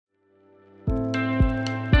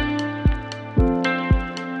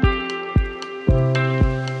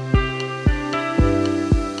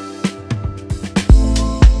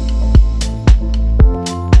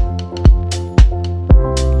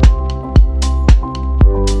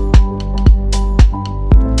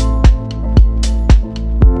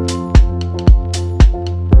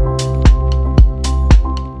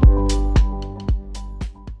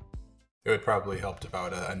probably helped if I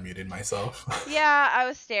would have unmuted myself. Yeah, I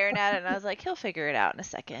was staring at it and I was like, he'll figure it out in a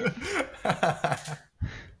second.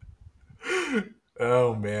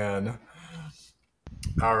 Oh, man.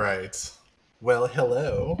 All right. Well,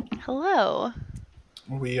 hello. Hello.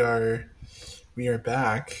 We are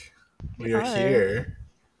back. We are are. here.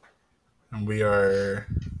 And we are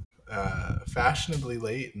fashionably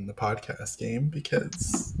late in the podcast game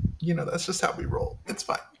because, that's just how we roll. It's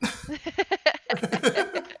fine.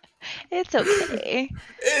 It's okay.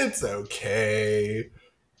 It's okay.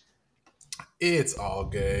 It's all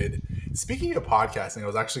good. Speaking of podcasting, I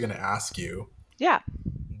was actually going to ask you. Yeah.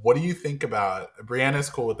 What do you think about... Brianna's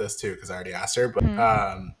cool with this too because I already asked her, but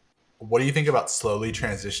what do you think about slowly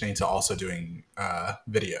transitioning to also doing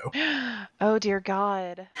video? Oh, dear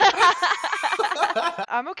God.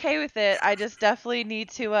 I'm okay with it. I just definitely need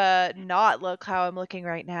to not look how I'm looking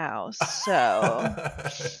right now. So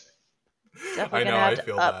definitely gonna have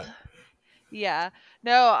to up. That. Yeah.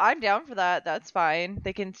 No, I'm down for that. That's fine.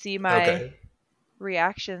 They can see my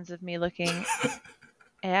reactions of me looking.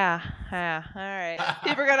 Yeah. All right.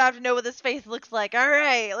 People are gonna have to know what this face looks like. All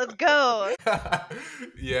right, let's go.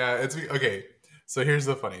 Yeah, it's okay. So here's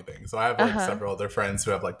the funny thing. So I have like several other friends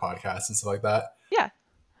who have like podcasts and stuff like that. Yeah.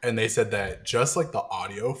 And they said that just like the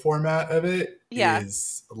audio format of it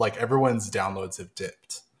is like everyone's downloads have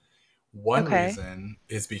dipped. One reason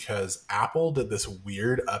is because Apple did this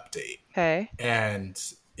weird update. Okay. And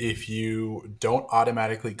if you don't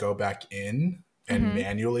automatically go back in and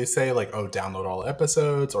manually say like, oh, download all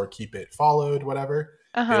episodes or keep it followed, whatever,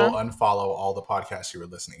 it'll unfollow all the podcasts you were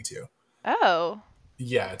listening to. Oh.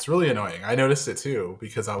 Yeah, it's really annoying. I noticed it too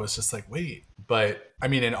because I was just like, wait. But I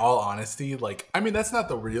mean, in all honesty, that's not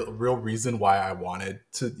the real reason why I wanted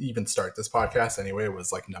to even start this podcast anyway. It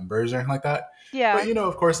was like numbers or anything like that. Yeah. But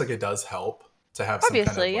of course, like it does help to have some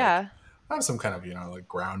kind of like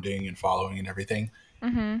grounding and following and everything.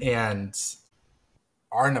 And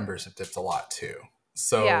our numbers have dipped a lot too.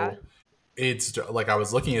 So it's like I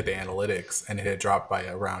was looking at the analytics and it had dropped by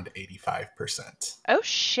around 85%. Oh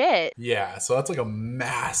shit. Yeah, so that's like a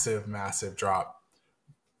massive drop.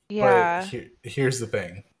 Yeah. But here's the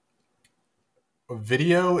thing.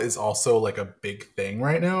 Video is also like a big thing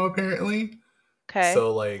right now apparently. Okay.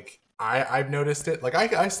 So like I've noticed it. Like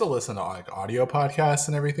I still listen to like audio podcasts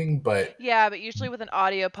and everything, but but usually with an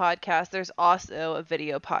audio podcast, there's also a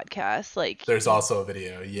video podcast. Like there's also a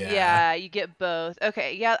video. Yeah. Yeah, you get both.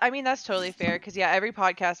 Okay. Yeah, I mean that's totally fair because every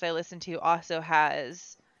podcast I listen to also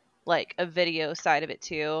has like a video side of it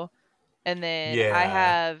too, and then I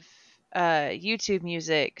have YouTube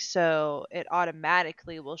Music, so it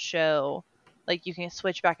automatically will show. Like you can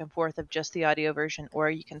switch back and forth of just the audio version,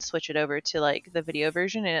 or you can switch it over to like the video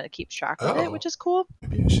version, and it keeps track of it, which is cool.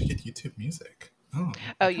 Maybe I should get YouTube Music.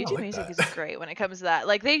 YouTube Music is great when it comes to that.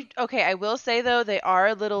 Like I will say though, they are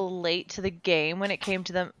a little late to the game when it comes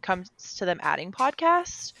to them adding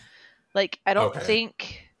podcasts. Like I don't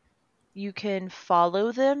think you can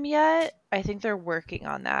follow them yet. I think they're working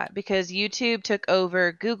on that because YouTube took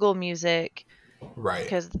over Google Music, right?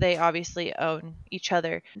 Because they obviously own each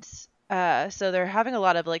other. So they're having a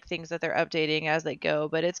lot of like things that they're updating as they go,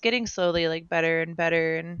 but it's getting slowly like better and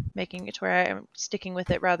better and making it to where I'm sticking with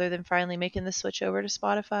it rather than finally making the switch over to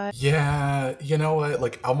Spotify. Yeah, you know what?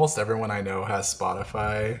 Like almost everyone I know has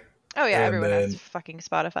Spotify. Oh yeah, everyone has fucking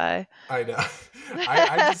Spotify. I know.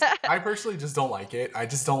 I personally just don't like it. I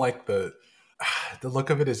just don't like the look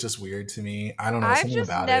of it is just weird to me. I don't know something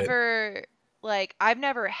about it. I've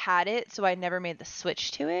never had it, so I never made the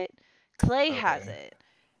switch to it. Clay has it.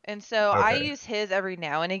 And so I use his every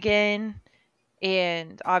now and again,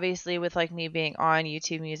 and obviously with like me being on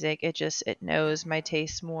YouTube Music, it knows my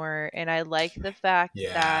taste more, and I like the fact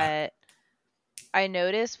that I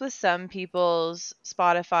notice with some people's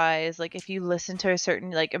Spotify's, like if you listen to a certain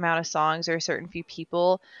like amount of songs or a certain few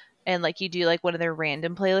people, and like you do like one of their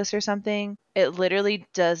random playlists or something, it literally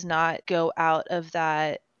does not go out of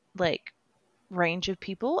that like range of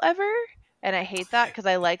people ever, and I hate that because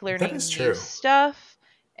I like learning new stuff.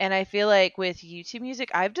 And I feel like with YouTube Music,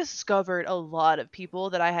 I've discovered a lot of people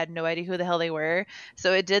that I had no idea who the hell they were.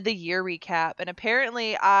 So it did the year recap. And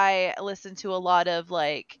apparently I listened to a lot of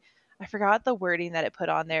like, I forgot the wording that it put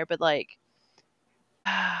on there, but like,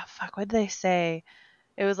 what did they say?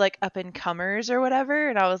 It was like up and comers or whatever.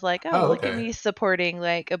 And I was like, look at me supporting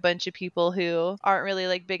like a bunch of people who aren't really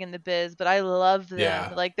like big in the biz, but I love them.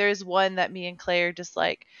 Yeah. Like there's one that me and Clay are just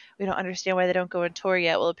like, we don't understand why they don't go on tour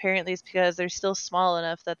yet. Well, apparently it's because they're still small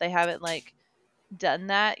enough that they haven't like done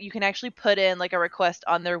that. You can actually put in like a request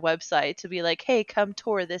on their website to be like, hey, come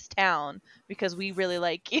tour this town because we really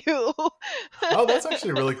like you. Oh, that's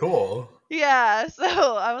actually really cool. Yeah,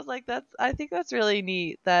 so I was like, I think that's really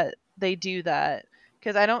neat that they do that,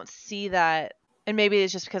 because I don't see that, and maybe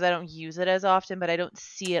it's just because I don't use it as often, but I don't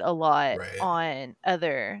see it a lot on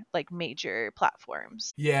other like major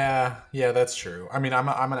platforms. Yeah, that's true. I mean, I'm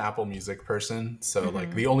an Apple Music person, so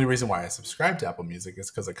like the only reason why I subscribe to Apple Music is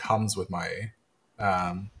because it comes with my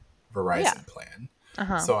Verizon plan.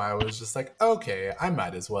 So I was just like, okay, I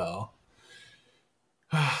might as well.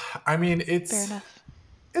 I mean, it's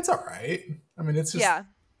all right. I mean, it's just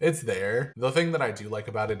it's there. The thing that I do like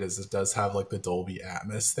about it is it does have like the Dolby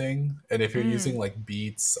Atmos thing, and if you're using like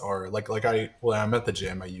Beats or like when I'm at the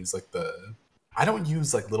gym, I use like I don't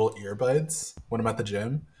use like little earbuds when I'm at the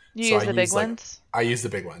gym. You use the big ones? I use the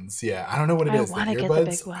big ones. Yeah, I don't know what it is. The earbuds, get the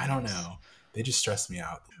big ones. I don't know. They just stress me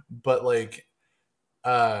out. But like,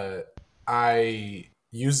 I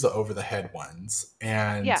use the over the head ones,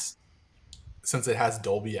 and since it has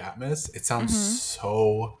Dolby Atmos, it sounds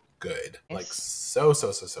so good. Like so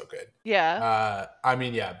good. Yeah. I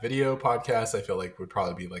mean, yeah, video podcasts I feel like would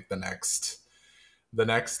probably be like the next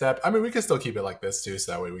step. I mean, we can still keep it like this too,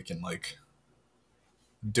 so that way we can like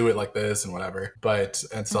do it like this and whatever,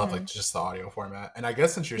 and still have like just the audio format. And I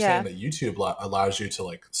guess since you're saying that YouTube allows you to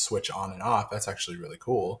like switch on and off, that's actually really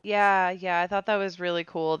cool. Yeah, I thought that was really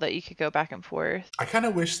cool that you could go back and forth. I kind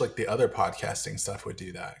of wish like the other podcasting stuff would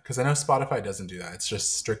do that, because I know Spotify doesn't do that. It's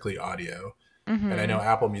just strictly audio. And I know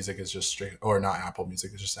Apple Music is just or not Apple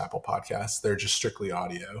Music, it's just Apple Podcasts. They're just strictly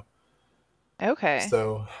audio. Okay.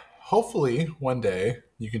 So hopefully one day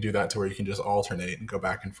you can do that to where you can just alternate and go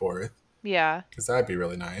back and forth. Yeah. Because that'd be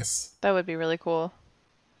really nice. That would be really cool.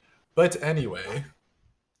 But anyway,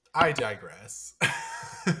 I digress.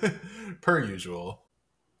 Per usual.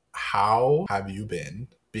 How have you been?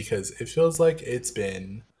 Because it feels like it's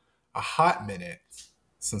been a hot minute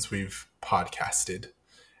since we've podcasted.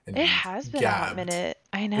 And it has been a hot minute.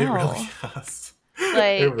 I know. It really has.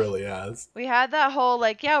 Like, it really has. We had that whole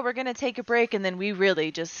like, yeah, we're going to take a break. And then we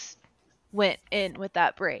really just went in with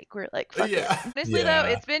that break. We're like, fuck it. Honestly, though,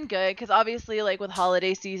 it's been good, because obviously, like with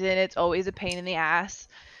holiday season, it's always a pain in the ass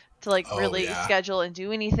to like really schedule and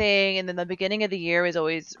do anything. And then the beginning of the year is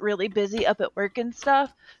always really busy up at work and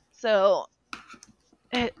stuff. So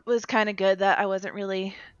it was kind of good that I wasn't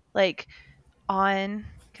really like on,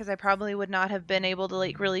 because I probably would not have been able to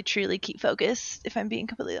like really truly keep focused, if I'm being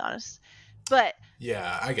completely honest. But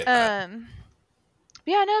yeah, I get that.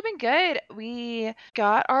 Yeah, no, it's been good. We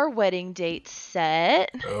got our wedding date set.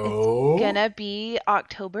 Oh. It's gonna be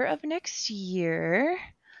October of next year.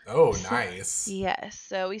 Oh, nice. Yes.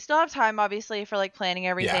 So we still have time, obviously, for like planning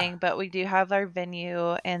everything, but we do have our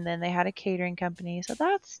venue, and then they had a catering company, so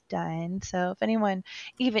that's done. So if anyone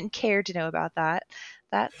even cared to know about that,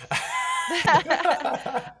 that's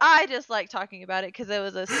I just like talking about it because it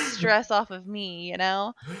was a stress off of me, you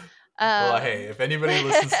know? Well, hey, if anybody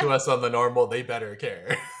listens to us on the normal, they better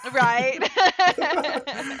care. Right.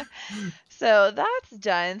 So that's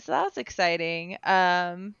done. So that's exciting.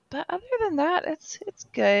 But other than that, it's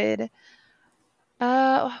good.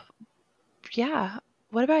 Yeah.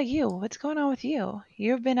 What about you? What's going on with you?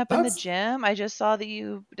 You've been up in the gym. I just saw that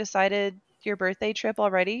you decided your birthday trip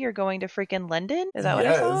already. You're going to freaking London. Is that what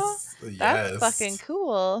I saw? That's fucking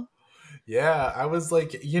cool. Yeah, I was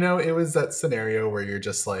like, it was that scenario where you're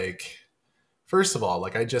just like, first of all,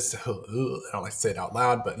 like I don't like to say it out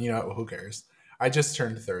loud, but who cares? I just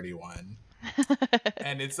turned 31.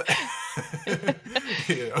 And it's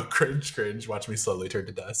cringe, watch me slowly turn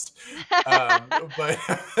to dust. But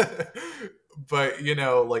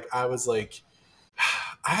like I was like,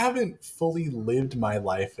 I haven't fully lived my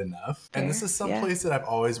life enough. And this is some place that I've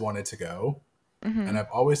always wanted to go. And I've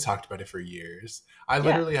always talked about it for years. I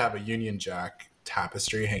literally have a Union Jack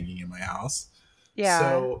tapestry hanging in my house. Yeah.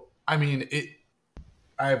 So, I mean,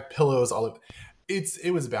 I have pillows all over.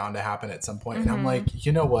 It was bound to happen at some point. And I'm like,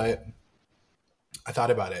 you know what? I thought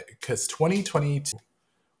about it, because 2022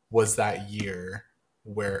 was that year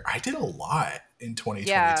where I did a lot in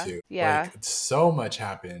 2022. Yeah. Like, so much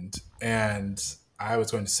happened. And I was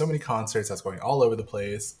going to so many concerts. I was going all over the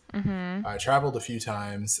place. I traveled a few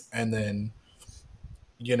times. And then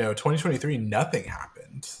 2023, nothing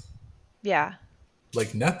happened. Yeah.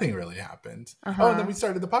 Like nothing really happened. Oh, and then we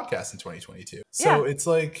started the podcast in 2022. So it's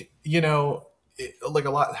like, like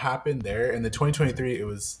a lot happened there. And then 2023, it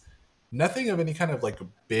was nothing of any kind of like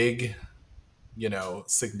big,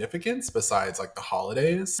 significance besides like the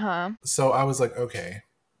holidays. So I was like, okay,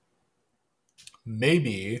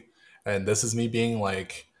 maybe, and this is me being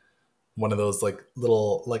like one of those like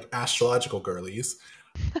little like astrological girlies.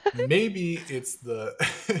 Maybe it's the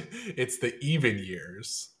even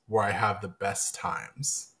years where I have the best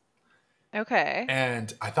times. Okay.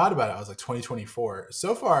 And I thought about it. I was like, 2024.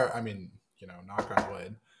 So far, I mean, you know, knock on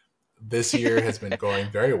wood, this year has been going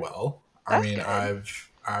very well. I mean, good.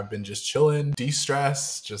 I've been just chilling,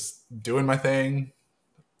 de-stress, just doing my thing,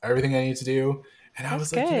 everything I need to do. And I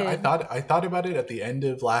was like, you know, I thought about it at the end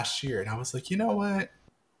of last year, and I was like, you know what?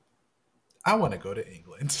 I want to go to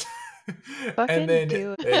England. And then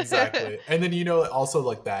do it. exactly. And then, you know, also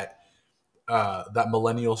like that that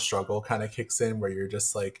millennial struggle kind of kicks in where you're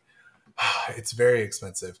just like, it's very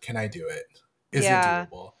expensive. Can I do it? Is it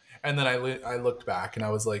doable? And then I looked back and I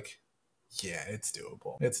was like, yeah, it's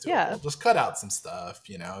doable. It's doable. Yeah. Just cut out some stuff,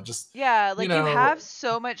 you know, just like, you have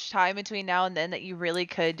so much time between now and then that you really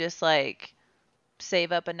could just like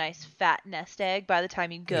save up a nice fat nest egg. By the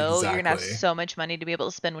time you go, you're gonna have so much money to be able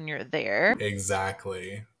to spend when you're there.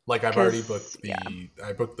 Exactly. Like I've already booked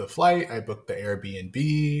I booked the flight, I booked the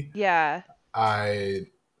Airbnb. Yeah. I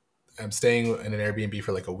am staying in an Airbnb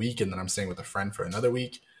for like a week, and then I'm staying with a friend for another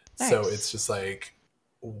week. Nice. So it's just like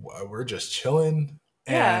we're just chilling.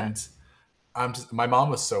 Yeah. And my mom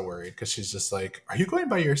was so worried because she's just like, "Are you going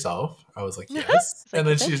by yourself?" I was like, "Yes." And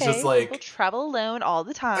then she's just like, "People travel alone all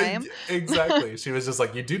the time." Exactly. She was just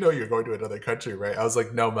like, "You do know you're going to another country, right?" I was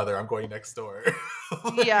like, "No, mother, I'm going next door."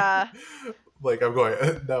 Yeah. Like I'm going.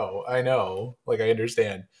 No, I know. Like I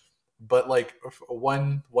understand. But like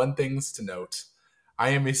one things to note, I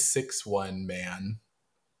am a 6'1" man.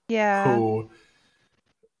 Yeah. Who,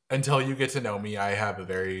 until you get to know me, I have a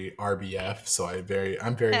very RBF, so I'm very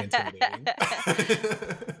intimidating.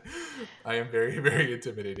 I am very, very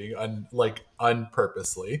intimidating,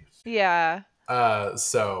 unpurposely. Yeah.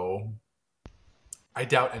 So I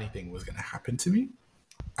doubt anything was going to happen to me.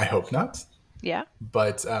 I hope not. Yeah.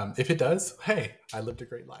 But if it does, hey, I lived a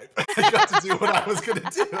great life. I got to do what I was going to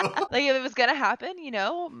do. Like if it was going to happen, you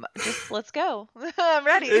know, just let's go. I'm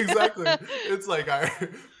ready. Exactly. It's like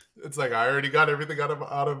I already got everything out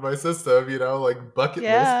of my system, you know, like bucket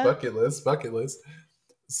list.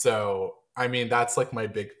 So, I mean, that's like my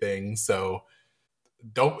big thing. So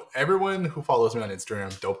everyone who follows me on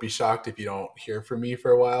Instagram, don't be shocked if you don't hear from me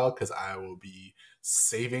for a while, because I will be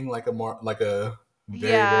saving like a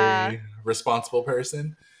very responsible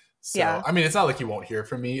person. So, I mean, it's not like you won't hear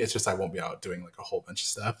from me. It's just I won't be out doing like a whole bunch of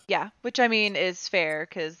stuff. Yeah, which I mean is fair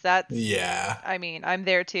because that's... Yeah. I mean, I'm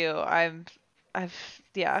there too.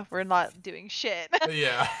 We're not doing shit.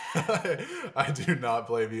 Yeah. I do not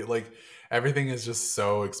blame you. Like, everything is just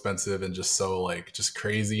so expensive and just so, like, just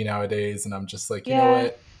crazy nowadays. And I'm just like, you know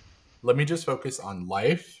what? Let me just focus on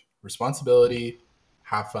life, responsibility,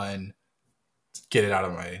 have fun, get it out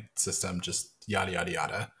of my system, just yada, yada,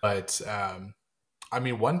 yada. But, I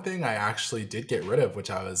mean, one thing I actually did get rid of, which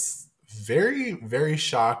I was very, very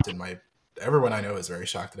shocked, and everyone I know is very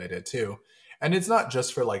shocked that I did too. And it's not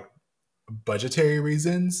just for like budgetary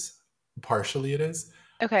reasons. Partially it is.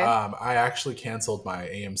 Okay. I actually canceled my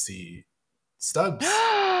AMC Stubs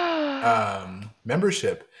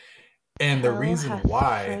membership. And the reason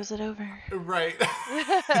why... throws it over. Right.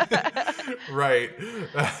 Right.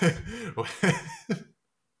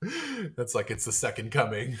 That's like, it's the second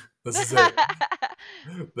coming. This is it.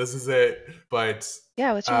 This is it. But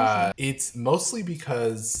yeah, what's your reason? It's mostly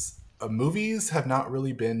because movies have not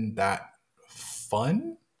really been that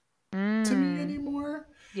fun to me anymore.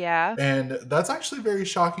 Yeah. And that's actually very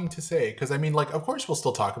shocking to say, because I mean, like, of course we'll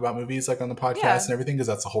still talk about movies like on the podcast and everything, because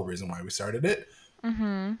that's the whole reason why we started it.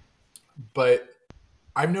 Mm-hmm. But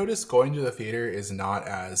I've noticed going to the theater is not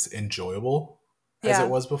as enjoyable as it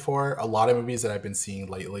was before. A lot of movies that I've been seeing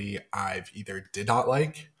lately, I've either did not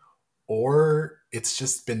like, or it's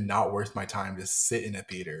just been not worth my time to sit in a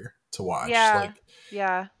theater to watch. Yeah.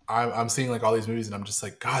 Like, I'm seeing like all these movies and I'm just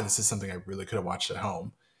like, God, this is something I really could have watched at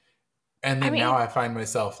home. And then now I find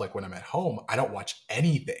myself, like, when I'm at home, I don't watch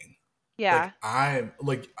anything. Yeah.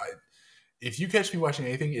 Like, if you catch me watching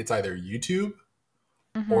anything, it's either YouTube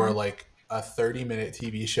or like a 30-minute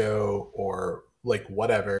TV show or like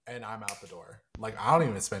whatever, and I'm out the door. Like, I don't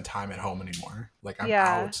even spend time at home anymore. Like, I'm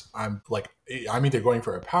out. I'm either going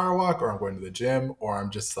for a power walk, or I'm going to the gym, or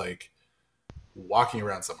I'm just like walking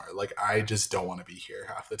around somewhere. Like, I just don't want to be here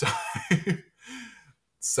half the time.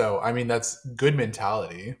 So, I mean, that's good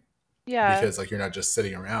mentality. Yeah. Because like, you're not just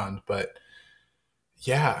sitting around. But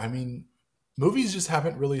yeah, I mean, movies just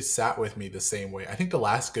haven't really sat with me the same way. I think the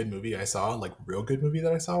last good movie I saw, like real good movie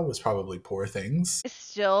that I saw, was probably Poor Things. I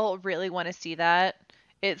still really want to see that.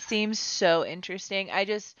 It seems so interesting.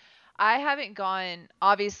 I haven't gone,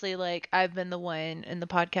 obviously, like, I've been the one in the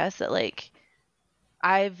podcast that, like,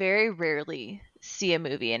 I very rarely see a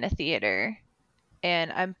movie in a theater.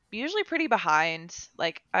 And I'm usually pretty behind.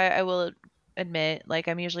 Like, I will admit, like,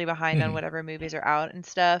 I'm usually behind on whatever movies are out and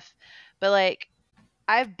stuff. But like,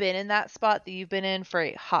 I've been in that spot that you've been in for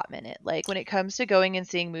a hot minute. Like, when it comes to going and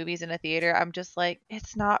seeing movies in a theater, I'm just like,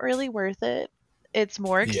 it's not really worth it. It's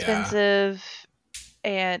more expensive,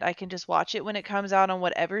 and I can just watch it when it comes out on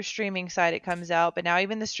whatever streaming site it comes out. But now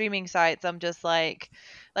even the streaming sites, I'm just like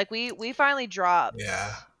we finally dropped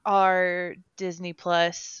our Disney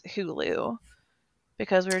Plus Hulu,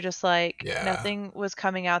 because we were just like, nothing was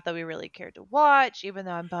coming out that we really cared to watch, even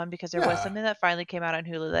though I'm bummed because there was something that finally came out on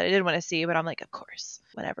Hulu that I did want to see, but I'm like, of course,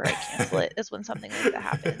 whenever I cancel it is when something like that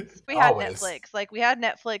happens. We had Netflix. Like, we had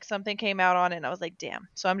Netflix, something came out on it, and I was like, damn.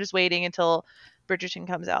 So I'm just waiting until Bridgerton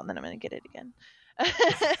comes out, and then I'm going to get it again.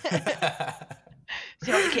 It's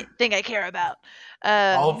the only thing I care about.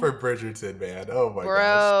 All for Bridgerton, man. Oh my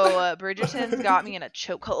gosh. Bro, Bridgerton's got me in a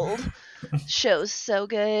chokehold. Show's so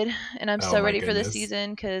good, and I'm so ready for this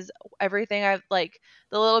season, because everything I've like,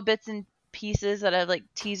 the little bits and pieces that I've like,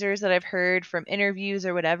 teasers that I've heard from interviews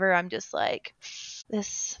or whatever, I'm just like,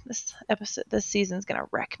 this season's gonna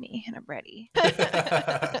wreck me, and I'm ready.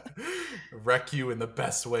 Wreck you in the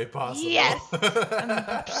best way possible. Yes,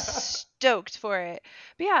 I'm stoked for it.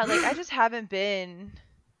 But yeah, like, I just haven't been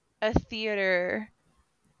a theater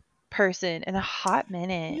person in a hot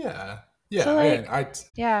minute. Yeah, so like,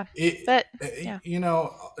 you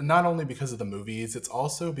know, not only because of the movies, it's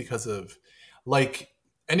also because of, like,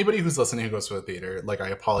 anybody who's listening who goes to a theater, like, I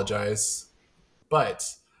apologize, but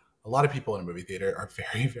a lot of people in a movie theater are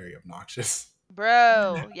very, very obnoxious.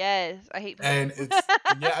 Bro, yes, I hate people. And it's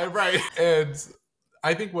right. And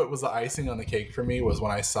I think what was the icing on the cake for me was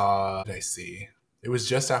when I saw, what did I see? It was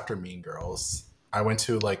just after Mean Girls. I went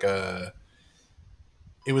to like it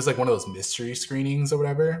was like one of those mystery screenings or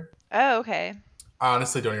whatever. Oh, okay. I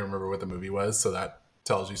honestly don't even remember what the movie was, so that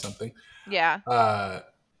tells you something. Yeah.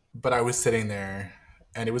 But I was sitting there,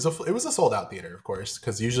 and it was a sold out theater, of course,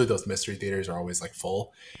 because usually those mystery theaters are always like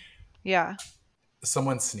full. Yeah.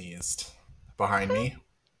 Someone sneezed behind me.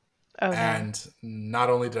 Oh, and not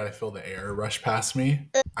only did I feel the air rush past me,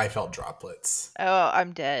 I felt droplets. Oh,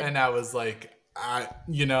 I'm dead. And I was like, I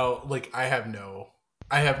have no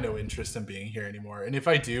interest in being here anymore. And if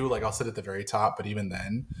I do, like, I'll sit at the very top. But even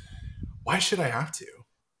then, why should I have to?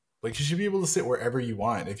 Like, you should be able to sit wherever you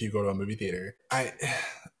want if you go to a movie theater. I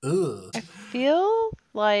feel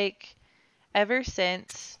like ever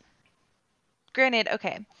since, granted,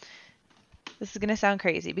 okay, this is going to sound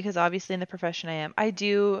crazy because obviously in the profession I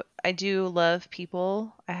do love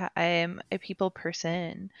people. I am a people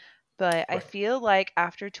person, but right. I feel like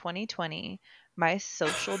after 2020, my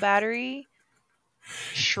social battery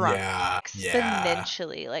shrunk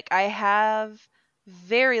exponentially. Like, I have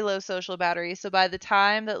very low social battery, so by the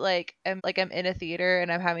time that I'm in a theater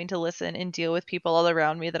and I'm having to listen and deal with people all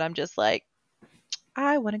around me, that I'm just like,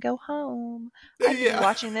 I want to go home. I've been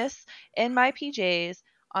watching this in my PJs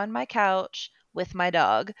on my couch with my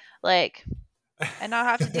dog, like, and not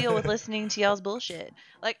have to deal with listening to y'all's bullshit.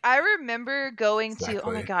 Like, I remember going to,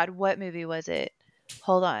 oh my god, what movie was it?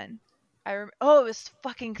 Hold on. It was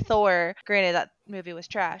fucking Thor. Granted, that movie was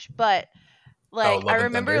trash, but like, I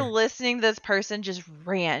remember listening to this person just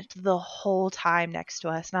rant the whole time next to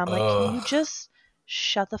us, and I'm like, can you just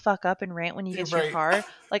shut the fuck up and rant when you get to your car,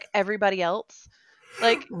 like everybody else?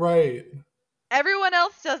 Like, right. Everyone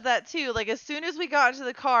else does that too. Like, as soon as we got into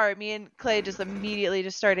the car, me and Clay just immediately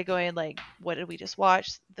just started going like, what did we just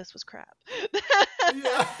watch? This was crap.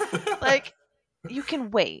 Like, you can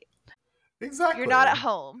wait. Exactly. You're not at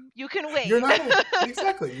home. You can wait. You're not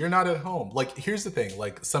exactly. You're not at home. Like, here's the thing.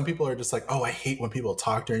 Like, some people are just like, oh, I hate when people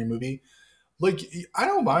talk during a movie. Like, I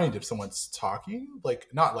don't mind if someone's talking, like,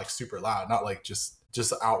 not like super loud, not like just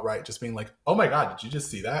outright just being like, oh my god, did you just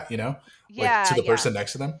see that? You know, like, to the person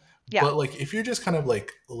next to them. Yeah. But like, if you're just kind of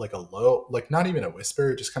like a low, like, not even a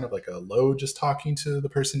whisper, just kind of like a low, just talking to the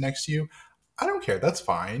person next to you, I don't care. That's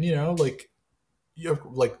fine. You know, like,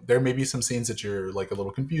 like, there may be some scenes that you're like a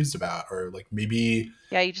little confused about, or like maybe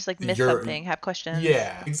you just like miss something, have questions.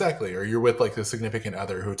 Yeah, exactly. Or you're with like a significant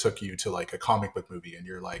other who took you to like a comic book movie, and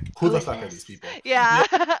you're like, who the fuck are these people? Yeah.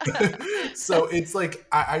 So it's like,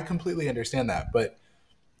 I completely understand that, but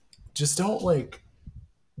just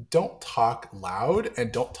don't talk loud,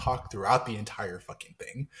 and don't talk throughout the entire fucking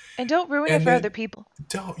thing, and don't ruin it for other people.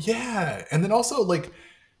 And then also, like,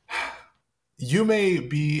 you may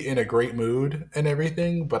be in a great mood and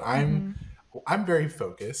everything, but I'm very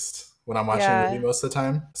focused when I'm watching a movie most of the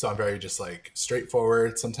time. So I'm very just like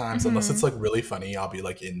straightforward sometimes, unless it's like really funny, I'll be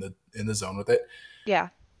like in the zone with it. Yeah.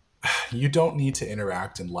 You don't need to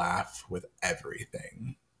interact and laugh with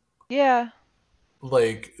everything. Yeah.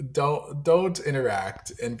 Like, don't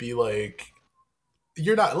interact and be like,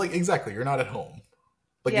 you're not, like, exactly, you're not at home.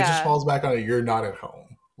 Like, it just falls back on it, you're not at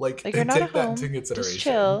home. Like you're not take at that home. into consideration. Just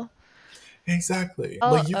chill. Exactly.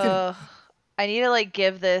 Oh, like you can. I need to like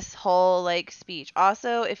give this whole like speech.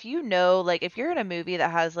 Also, if you know, like if you're in a movie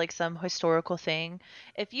that has like some historical thing,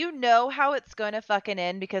 if you know how it's going to fucking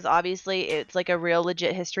end, because obviously it's like a real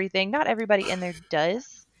legit history thing, not everybody in there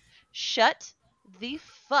does. Shut the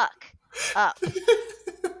fuck up.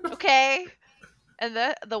 Okay? And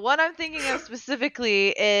the one I'm thinking of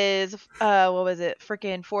specifically is what was it?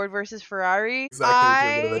 Freaking Ford versus Ferrari.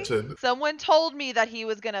 Exactly what you're gonna mention. Someone told me that he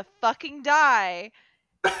was gonna fucking die.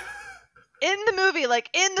 In the movie, like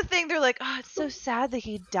in the thing, they're like, oh, it's so sad that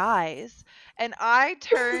he dies. And I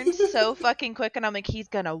turned so fucking quick and I'm like, he's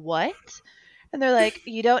gonna what? And they're like,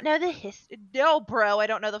 you don't know the history. No, bro, I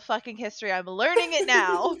don't know the fucking history. I'm learning it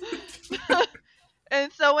now. And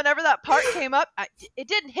so whenever that part came up, it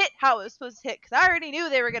didn't hit how it was supposed to hit because I already knew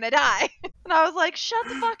they were going to die. And I was like, shut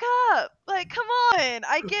the fuck up. Like, come on.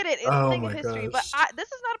 I get it. It's a thing of history. Gosh. But this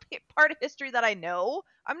is not a part of history that I know.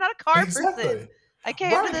 I'm not a car person. I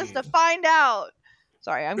came to this to find out.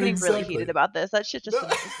 Sorry, I'm getting really heated about this. That shit just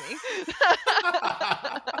annoys me.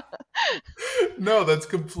 No, that's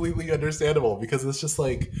completely understandable because it's just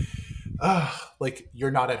like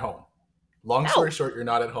you're not at home. Long story short, you're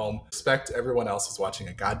not at home. Respect everyone else who's watching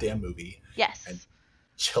a goddamn movie. Yes. And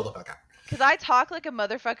chill the fuck out. Because I talk like a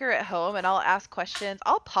motherfucker at home and I'll ask questions.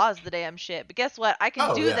 I'll pause the damn shit. But guess what? I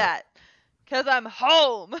can do that. Because I'm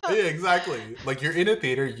home. Yeah, exactly. Like you're in a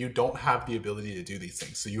theater, you don't have the ability to do these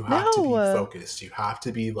things. So you have to be focused. You have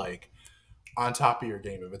to be like on top of your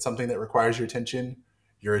game. If it's something that requires your attention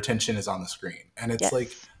is on the screen. And it's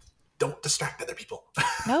like, don't distract other people.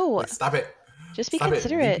 No. Like, stop it. Just be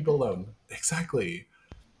considerate. Leave people alone. Exactly.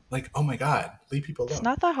 Like, oh my God, leave people alone. It's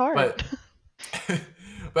not that hard.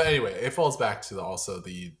 But anyway, it falls back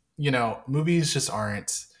to movies just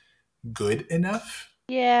aren't good enough.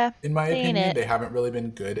 Yeah. In my opinion, they haven't really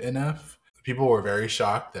been good enough. People were very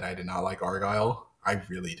shocked that I did not like Argyle. I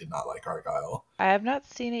really did not like Argyle. I have not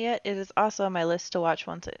seen it yet. It is also on my list to watch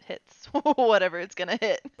once it hits whatever it's going to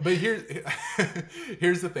hit. But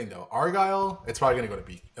here's the thing, though. Argyle, it's probably going to go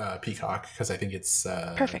to Peacock because I think it's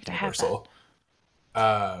perfect. Universal. I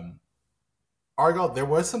have that. Argyle, there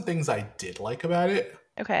was some things I did like about it.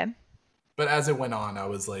 Okay. But as it went on, I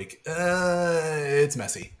was like, it's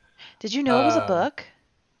messy. Did you know it was a book?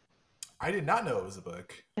 I did not know it was a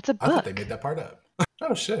book. It's a book. I thought they made that part up.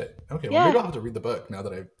 Oh shit. Okay, well maybe I'll have to read the book now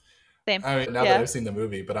that that I've seen the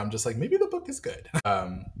movie, but I'm just like, maybe the book is good.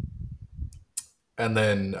 And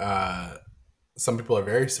then some people are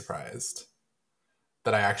very surprised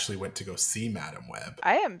that I actually went to go see Madame Web.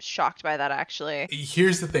 I am shocked by that, actually.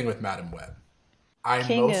 Here's the thing with Madame Web. I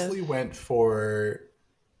mostly went for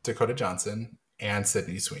Dakota Johnson and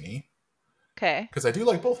Sydney Sweeney. Okay. Because I do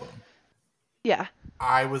like both of them. Yeah.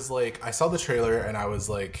 I was like, I saw the trailer and I was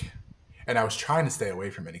like, and I was trying to stay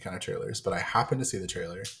away from any kind of trailers, but I happened to see the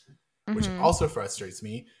trailer, which also frustrates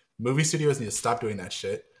me. Movie studios need to stop doing that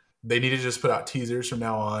shit. They need to just put out teasers from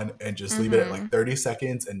now on and just leave it at like 30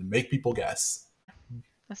 seconds and make people guess.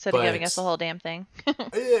 Instead of giving us the whole damn thing.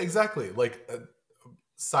 Yeah, exactly. Like,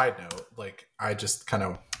 side note, like I just kind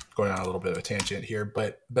of going on a little bit of a tangent here,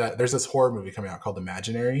 but there's this horror movie coming out called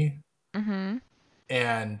Imaginary. Mm-hmm.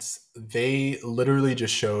 And they literally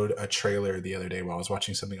just showed a trailer the other day while I was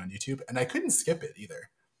watching something on YouTube, and I couldn't skip it either.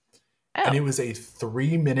 Oh. And it was a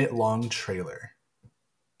 3-minute long trailer.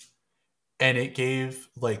 And it gave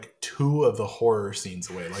like 2 of the horror scenes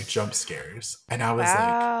away, like jump scares. And I was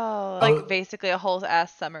like basically a whole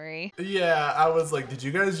ass summary. Yeah, I was like, did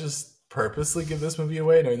you guys just purposely give this movie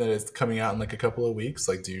away knowing that it's coming out in like a couple of weeks?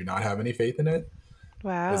 Like, do you not have any faith in it?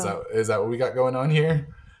 Wow. Is that what we got going on here?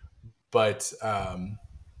 But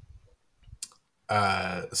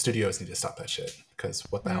studios need to stop that shit because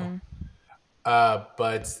what the hell?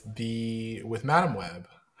 But with Madame Web,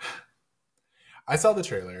 I saw the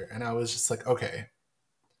trailer and I was just like, okay,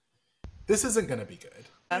 this isn't going to be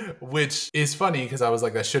good. Which is funny because I was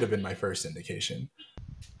like, that should have been my first indication.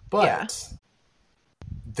 But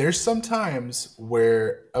there's some times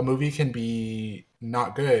where a movie can be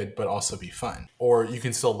not good, but also be fun. Or you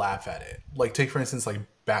can still laugh at it. Like, take, for instance, like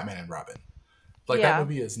Batman and Robin. Like, that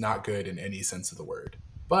movie is not good in any sense of the word.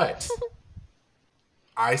 But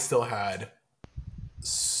I still had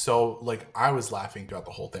I was laughing throughout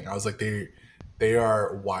the whole thing. I was like, they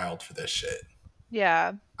are wild for this shit.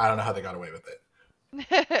 Yeah. I don't know how they got away with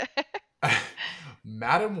it.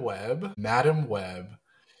 Madame Web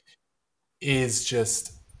is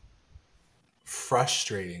just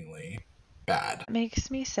frustratingly bad. Makes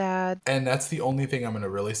me sad. And that's the only thing I'm going to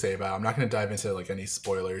really say about it. I'm not going to dive into like any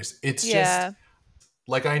spoilers. It's just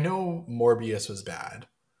like, I know Morbius was bad.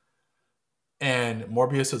 And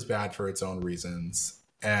Morbius was bad for its own reasons.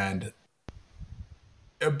 But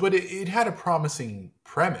it had a promising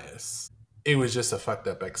premise. It was just a fucked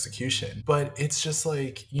up execution. But it's just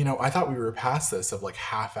like, I thought we were past this of like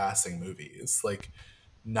half-assing movies, like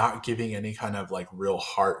not giving any kind of like real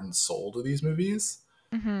heart and soul to these movies.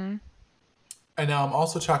 Mm-hmm. And now I'm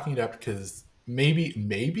also chalking it up because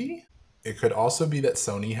maybe it could also be that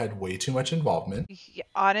Sony had way too much involvement. Yeah,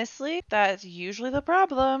 honestly, that's usually the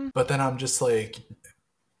problem. But then I'm just like,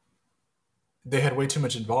 they had way too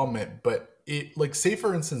much involvement. But it, like, say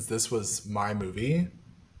for instance, this was my movie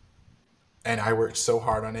and I worked so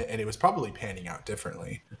hard on it and it was probably panning out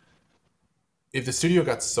differently. If the studio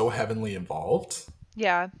got so heavily involved,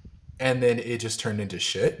 yeah, and then it just turned into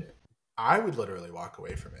shit, I would literally walk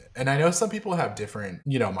away from it. And I know some people have different,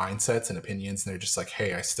 mindsets and opinions, and they're just like,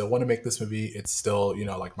 hey, I still want to make this movie. It's still,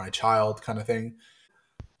 like my child kind of thing.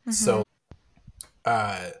 Mm-hmm. So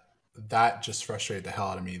that just frustrated the hell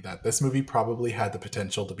out of me, that this movie probably had the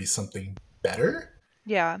potential to be something better.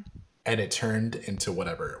 Yeah. And it turned into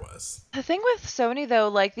whatever it was. The thing with Sony, though,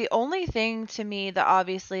 like the only thing to me that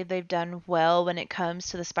obviously they've done well when it comes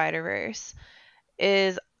to the Spider-Verse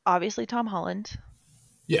is obviously Tom Holland.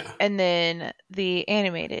 Yeah. And then the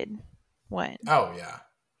animated one. Oh, yeah.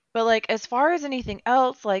 But like as far as anything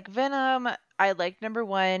else, like Venom, I liked number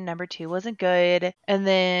 1, number 2 wasn't good. And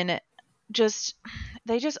then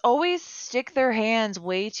they just always stick their hands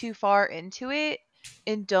way too far into it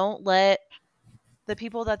and don't let the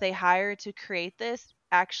people that they hire to create this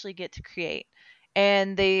actually get to create.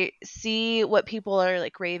 And they see what people are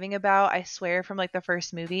like raving about, I swear, from like the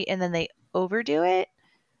first movie, and then they overdo it.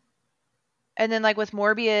 And then like with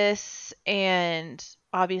Morbius and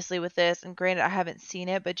obviously with this, and granted I haven't seen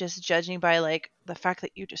it, but just judging by like the fact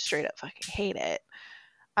that you just straight up fucking hate it,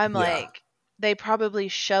 I'm like, they probably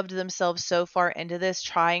shoved themselves so far into this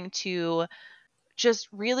trying to just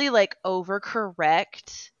really like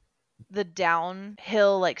overcorrect the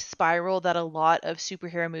downhill like spiral that a lot of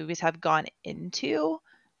superhero movies have gone into,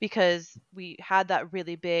 because we had that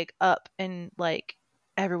really big up and like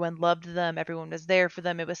everyone loved them, everyone was there for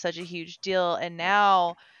them, it was such a huge deal. And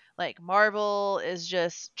now like Marvel is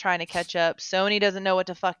just trying to catch up. Sony doesn't know what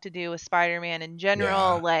the fuck to do with Spider-Man in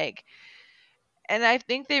general. Like, and I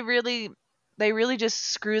think they really just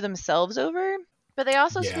screw themselves over. But they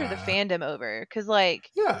also screw the fandom over, because,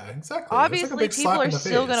 like, exactly. Obviously, people are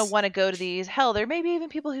still going to want to go to these. Hell, there may be even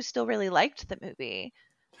people who still really liked the movie.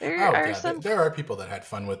 There are people that had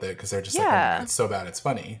fun with it because they're just like, oh man, it's so bad, it's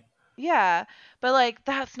funny. Yeah, but like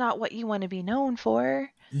that's not what you want to be known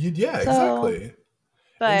for. Exactly.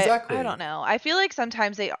 But exactly. I don't know. I feel like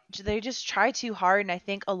sometimes they just try too hard, and I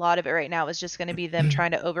think a lot of it right now is just going to be them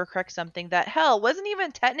trying to overcorrect something that hell wasn't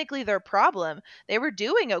even technically their problem. They were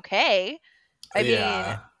doing okay. I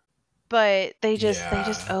mean, but they just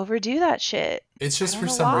overdo that shit. It's just for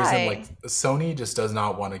some reason, like Sony just does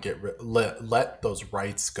not want to let those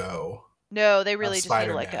rights go. No, they really just need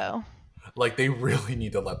to let go. Like they really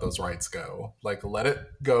need to let those rights go. Like let it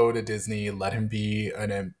go to Disney. Let him be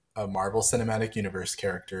a Marvel Cinematic Universe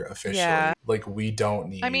character officially. Yeah. Like we don't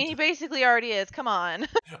need. I mean, he basically already is. Come on.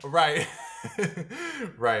 Right.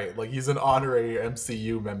 Right. Like he's an honorary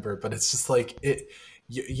MCU member, but it's just like it.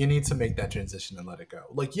 You need to make that transition and let it go.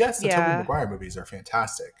 Like, yes, the Tobey Maguire movies are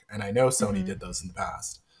fantastic. And I know Sony did those in the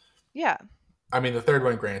past. Yeah. I mean, the third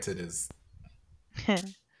one, granted, is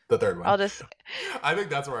the third one. I think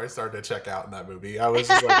that's where I started to check out in that movie. I was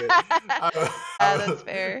just like... that's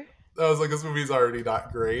fair. I was like, this movie's already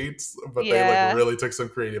not great. But they like really took some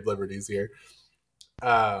creative liberties here.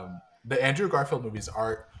 The Andrew Garfield movies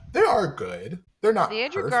are good. They're not the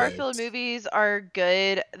Andrew perfect. Garfield movies are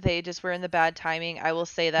good. They just were in the bad timing. I will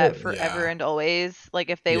say that forever and always. Like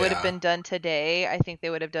if they would have been done today, I think they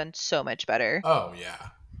would have done so much better. Oh yeah,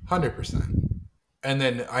 100%. And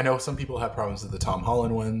then I know some people have problems with the Tom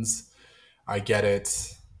Holland ones. I get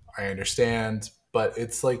it. I understand. But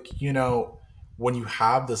it's like, when you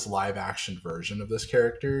have this live action version of this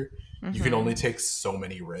character, you can only take so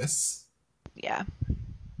many risks. Yeah.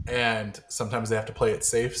 And sometimes they have to play it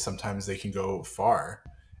safe. Sometimes they can go far.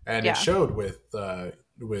 And it showed with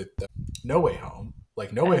No Way Home.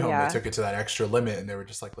 Like No Way Home, they took it to that extra limit. And they were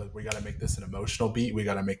just like, look, we got to make this an emotional beat. We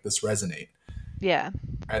got to make this resonate. Yeah.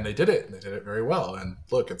 And they did it. And they did it very well. And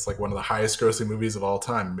look, it's like one of the highest grossing movies of all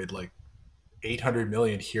time. It made like $800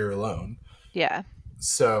 million here alone. Yeah.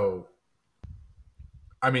 So,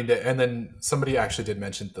 I mean, and then somebody actually did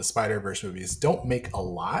mention the Spider-Verse movies don't make a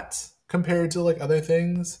lot compared to like other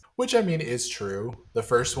things, which I mean is true. The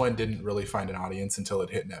first one didn't really find an audience until it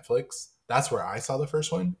hit Netflix. That's where I saw the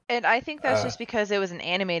first one. And I think that's just because it was an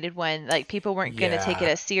animated one. Like, people weren't going to take it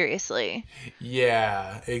as seriously.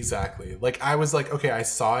 Yeah, exactly. Like, I was like, okay, I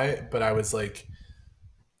saw it, but I was like,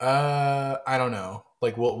 I don't know.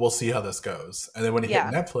 Like, we'll see how this goes. And then when it hit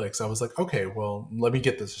Netflix, I was like, okay, well, let me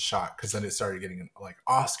get this a shot. Because then it started getting, like,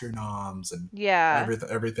 Oscar noms and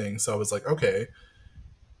everything. So I was like, okay.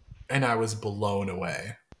 And I was blown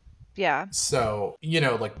away. Yeah. So, you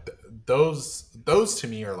know, like those to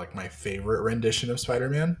me are like my favorite rendition of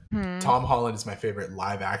Spider-Man. Tom Holland is my favorite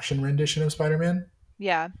live action rendition of Spider-Man.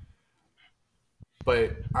 Yeah.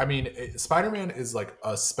 But I mean, Spider-Man is like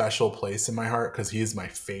a special place in my heart because he is my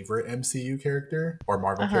favorite MCU character or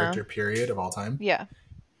Marvel character, period, of all time. Yeah.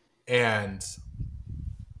 And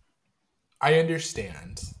I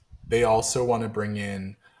understand they also want to bring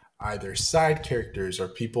in either side characters or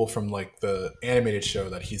people from like the animated show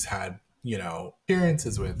that he's had, you know,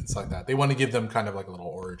 appearances with and stuff like that. They want to give them kind of like a little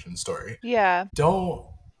origin story. Yeah. Don't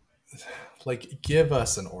like give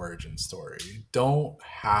us an origin story. Don't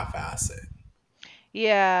half-ass it.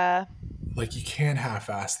 Yeah. Like, you can't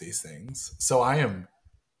half-ass these things. So and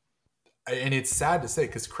it's sad to say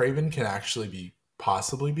because Kraven can actually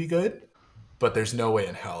possibly be good. But there's no way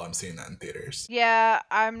in hell I'm seeing that in theaters. Yeah,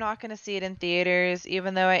 I'm not going to see it in theaters,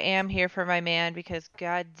 even though I am here for my man, because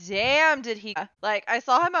goddamn did he... Like, I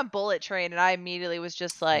saw him on Bullet Train, and I immediately was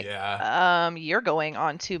just like, you're going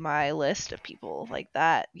onto my list of people like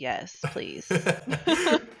that. Yes, please.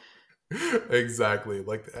 Exactly.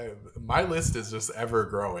 Like, my list is just ever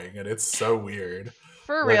growing, and it's so weird.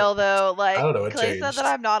 For real, though, like, Clay said that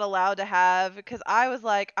I'm not allowed to have, because I was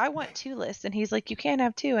like, I want 2 lists, and he's like, you can't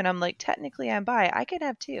have 2, and I'm like, technically I'm bi, I can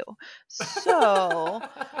have 2. So,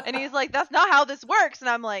 and he's like, that's not how this works, and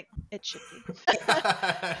I'm like, it should be.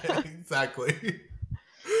 Exactly.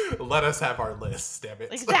 Let us have our lists, damn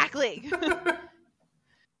it. Exactly.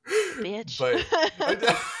 Bitch.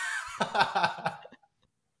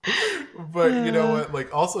 But you know what?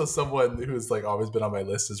 Like, also someone who's like always been on my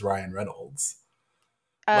list is Ryan Reynolds.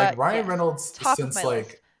 Like Ryan Reynolds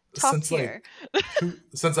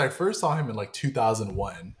since I first saw him in like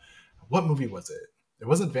 2001. What movie was it? It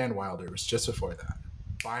wasn't Van Wilder. It was just before that.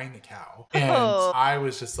 Buying the Cow. And I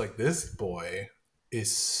was just like, this boy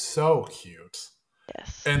is so cute.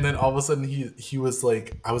 Yes. And then all of a sudden he was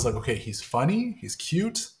like, I was like, okay, he's funny, he's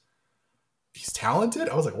cute, he's talented.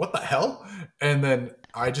 I was like, what the hell? And then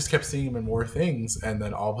I just kept seeing him in more things. And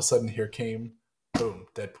then all of a sudden here came, boom,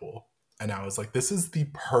 Deadpool. And I was like, this is the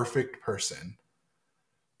perfect person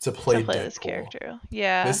to play this character.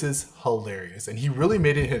 Yeah. This is hilarious. And he really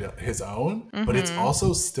made it his own, but it's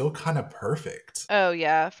also still kind of perfect. Oh,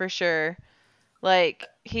 yeah, for sure. Like,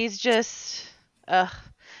 he's just, I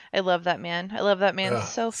love that man. I love that man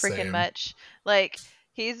so freaking much. Like,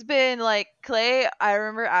 he's been, like, Clay, I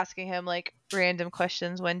remember asking him, like, random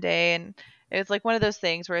questions one day, and it was, like, one of those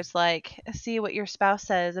things where it's, like, see what your spouse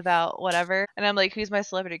says about whatever. And I'm like, who's my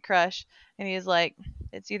celebrity crush? And he's like,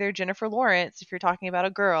 it's either Jennifer Lawrence if you're talking about a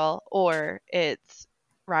girl, or it's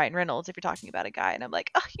Ryan Reynolds if you're talking about a guy. And I'm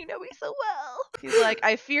like, oh, you know me so well. He's like,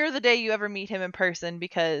 I fear the day you ever meet him in person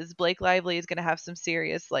because Blake Lively is going to have some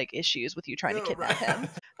serious like issues with you trying to kidnap him.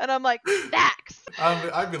 And I'm like, facts.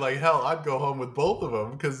 I'd be like, hell, I'd go home with both of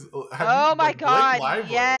them because oh my god,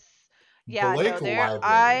 yes. Yeah, Blake no, Lively.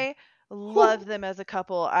 I love them as a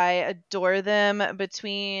couple. I adore them.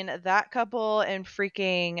 Between that couple and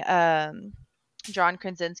freaking John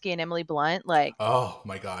Krasinski and Emily Blunt, like, oh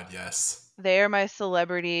my god, yes, they're my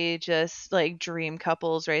celebrity just like dream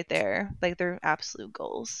couples right there. Like, they're absolute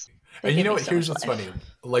goals. And you know what? Here's what's funny.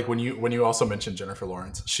 Like, when you also mentioned Jennifer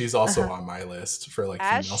Lawrence, she's also on my list for like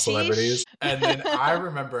female celebrities. And then I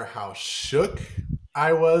remember how shook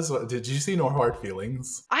I was. Did you see No Hard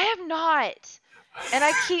Feelings? I have not. And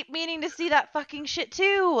I keep meaning to see that fucking shit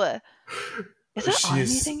too. Is it on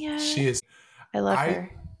anything yet? She is. I love her.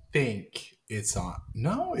 I think it's on.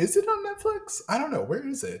 No, is it on Netflix? I don't know. Where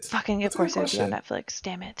is it? Fucking, of course it would be on Netflix.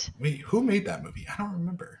 Damn it. Wait, who made that movie? I don't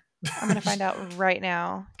remember. I'm gonna find out right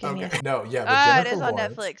now. Give me a second. No, yeah. It is on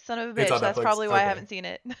Netflix. Son of a bitch. That's probably why I haven't seen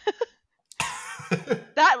it.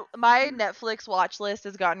 That my Netflix watch list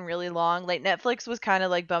has gotten really long. Like, Netflix was kind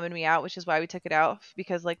of like bumming me out, which is why we took it out,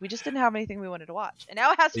 because like we just didn't have anything we wanted to watch, and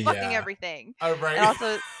now it has fucking everything. Oh, right. And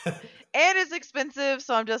also, and it's expensive,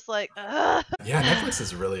 so I'm just like, ugh. Yeah, Netflix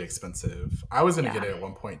is really expensive. I was gonna get it at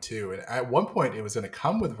one point too, and at one point it was gonna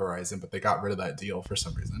come with Verizon, but they got rid of that deal for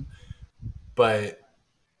some reason. But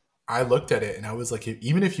I looked at it and I was like,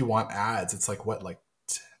 even if you want ads, it's like what, like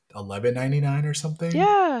 $11.99 or something?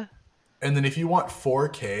 Yeah. And then if you want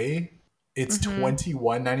 4K, It's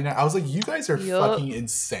 $21.99. I was like, you guys are fucking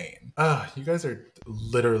insane. You guys are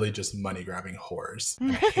literally just money grabbing whores.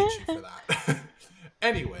 And I hate you for that.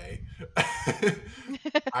 Anyway,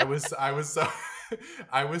 I was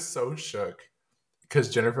so shook because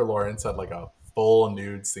Jennifer Lawrence had like a full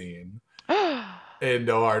nude scene in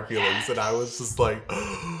No Hard Feelings, and I was just like,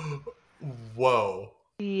 whoa.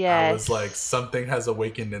 Yes. I was like, something has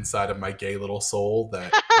awakened inside of my gay little soul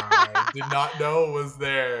that I did not know was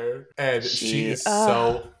there. And she is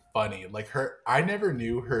so funny. Like I never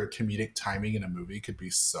knew her comedic timing in a movie could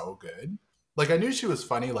be so good. Like I knew she was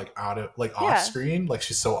funny, like off screen, like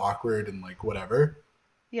she's so awkward and like whatever.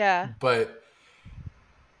 Yeah. But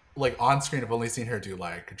like on screen, I've only seen her do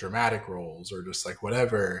like dramatic roles or just like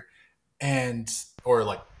whatever, or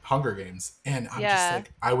like Hunger Games, and I'm just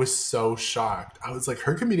like, I was so shocked. I was like,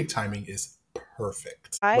 her comedic timing is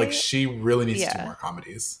perfect. Like she really needs to do more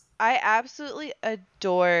comedies. I absolutely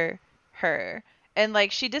adore her. And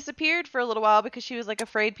like she disappeared for a little while because she was like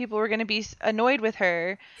afraid people were going to be annoyed with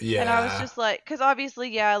her. Yeah. And I was just like, because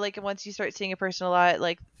obviously, like once you start seeing a person a lot,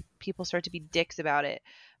 like people start to be dicks about it.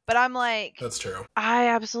 But I'm like, that's true. I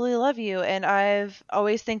absolutely love you. And I've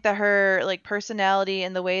always think that her like personality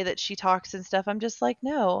and the way that she talks and stuff, I'm just like,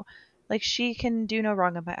 no, like she can do no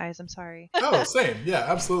wrong in my eyes. I'm sorry. Oh, same. Yeah,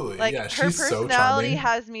 absolutely. Like yeah, her personality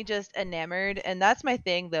has me just enamored. And that's my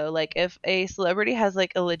thing though. Like if a celebrity has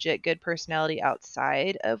like a legit good personality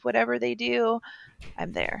outside of whatever they do,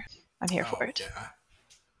 I'm there. I'm here for it.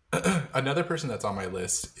 Yeah. Another person that's on my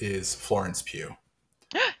list is Florence Pugh.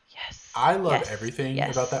 I love everything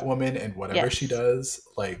about that woman and whatever she does.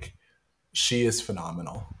 Like, she is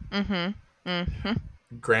phenomenal.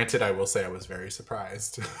 Granted, I will say I was very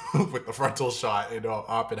surprised with the frontal shot in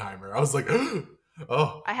Oppenheimer. I was like,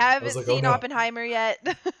 oh. I haven't seen Oppenheimer yet.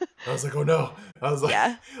 I was like, oh no. I was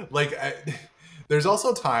like, there's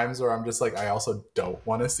also times where I'm just like, I also don't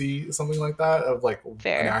want to see something like that of like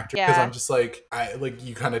an actor. Because I'm just like,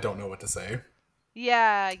 you kind of don't know what to say.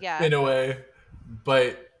 Yeah. In a way.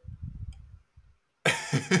 But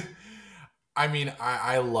I mean,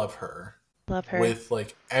 I love her. Love her. With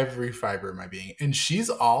like every fiber of my being. And she's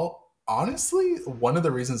honestly one of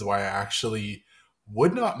the reasons why I actually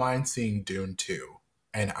would not mind seeing Dune 2.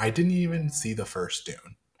 And I didn't even see the first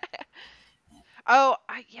Dune. Yeah.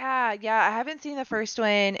 I haven't seen the first one,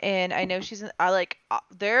 and I know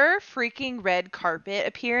their freaking red carpet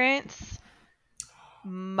appearance.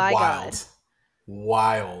 My God.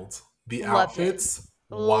 Wild. The outfits.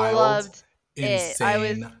 Wild. Loved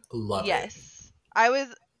insane. Love it. I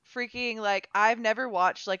was freaking like, I've never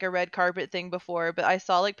watched like a red carpet thing before, but I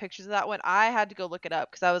saw like pictures of that one. I had to go look it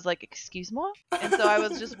up because I was like, excuse me? And so I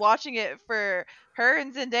was just watching it for her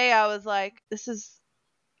and Zendaya. I was like, this is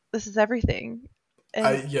everything.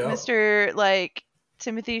 And Mr. like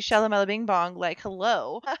Timothy Chalamet Bing Bong, like,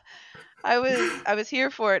 hello. I was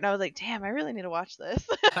here for it, and I was like, damn, I really need to watch this.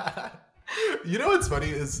 You know what's funny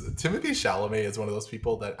is Timothy Chalamet is one of those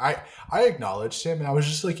people that I acknowledged him, and I was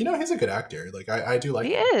just like, he's a good actor. Like I do like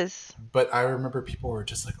him. He is. But I remember people were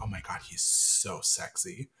just like, oh my God, he's so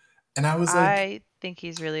sexy. And I was like, I think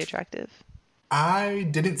he's really attractive. I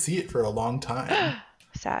didn't see it for a long time.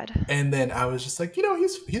 Sad. And then I was just like,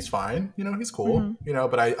 he's fine. He's cool.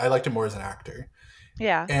 But I liked him more as an actor.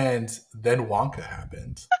 Yeah. And then Wonka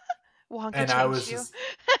happened. Wonka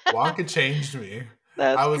changed me.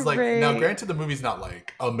 I was great. Like, now granted the movie's not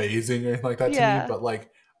like amazing or anything like that to me, but like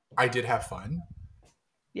I did have fun.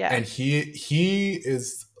 Yeah. And he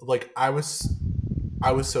is like, I was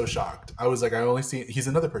so shocked. I was like, he's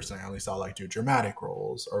another person I only saw like do dramatic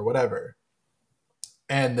roles or whatever.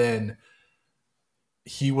 And then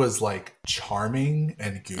he was like charming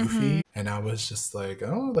and goofy. And I was just like,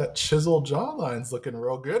 oh, that chiseled jawline's looking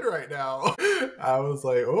real good right now. I was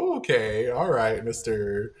like, oh, okay. All right,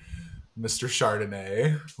 Mr.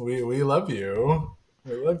 Chardonnay. We love you.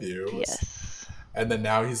 We love you. Yes. And then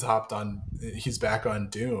now he's back on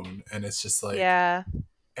Dune. And it's just like, yeah.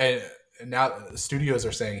 And now studios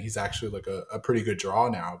are saying he's actually like a pretty good draw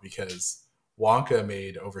now because Wonka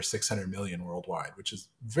made over 600 million worldwide, which is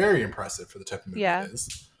very impressive for the type of movie it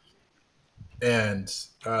is. And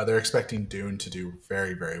they're expecting Dune to do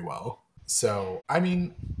very, very well. So, I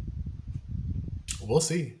mean, we'll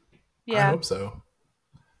see. Yeah. I hope so.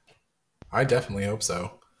 I definitely hope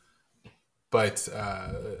so. But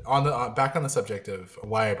back on the subject of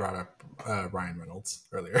why I brought up Ryan Reynolds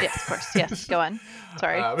earlier. Yes, of course. Yes, go on.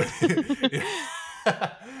 Sorry.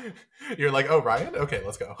 You're like, oh, Ryan? Okay,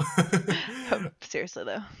 let's go. Seriously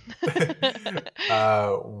though.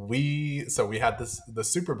 We had the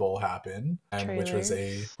Super Bowl happen, and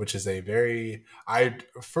Trailers. which is a very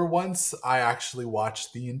for once I actually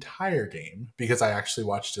watched the entire game because I actually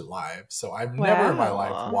watched it live. So I've never in my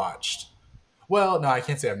life watched. Well, no, I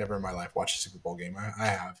can't say I've never in my life watched a Super Bowl game. I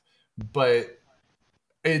have, but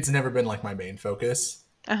it's never been like my main focus.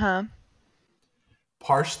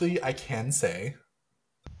 Partially, I can say,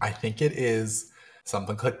 I think it is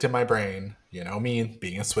something clicked in my brain. You know me,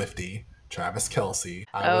 being a Swiftie, Travis Kelce.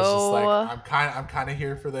 I was just like, I'm kind of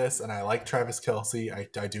here for this, and I like Travis Kelce.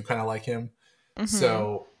 I do kind of like him.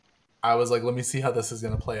 So I was like, let me see how this is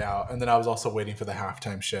going to play out. And then I was also waiting for the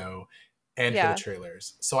halftime show and for the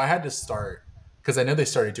trailers. So I had to start, because I know they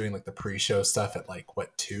started doing like the pre-show stuff at like,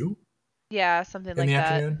 what, 2? Yeah, something like that. In the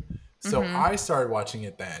afternoon. So I started watching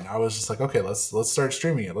it then. I was just like, okay, let's start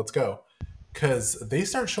streaming it. Let's go. Because they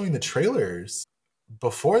start showing the trailers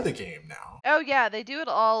before the game now. Oh, yeah. They do it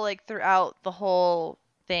all like throughout the whole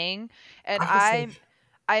thing. And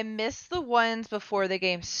I missed the ones before the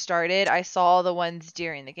game started. I saw the ones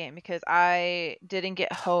during the game because I didn't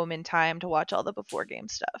get home in time to watch all the before game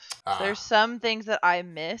stuff. So there's some things that I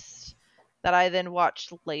missed that I then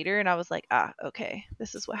watched later, and I was like, okay,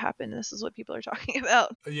 this is what happened. This is what people are talking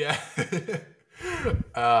about. Yeah.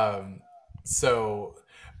 So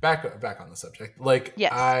back on the subject. Like,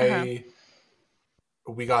 yes.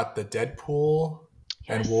 We got the Deadpool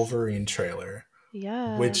and Wolverine trailer.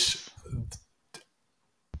 Yeah. Which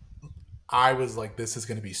I was like, this is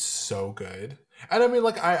going to be so good. And I mean,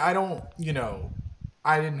 like, I don't,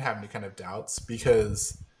 I didn't have any kind of doubts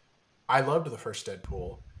because I loved the first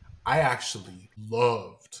Deadpool. I actually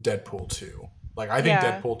loved Deadpool 2. Like, I think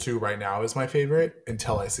Deadpool 2 right now is my favorite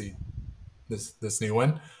until I see this new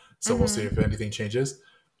one. So we'll see if anything changes.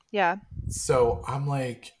 Yeah. So I'm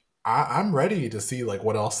like, I'm ready to see like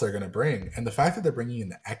what else they're going to bring. And the fact that they're bringing in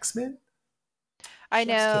the X-Men, I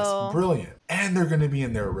know. Brilliant. And they're going to be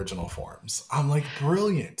in their original forms. I'm like,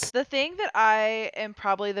 brilliant. The thing that I am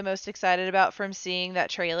probably the most excited about from seeing that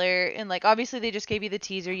trailer, and like obviously they just gave you the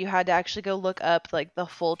teaser, you had to actually go look up like the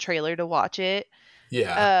full trailer to watch it.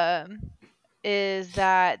 Yeah. Is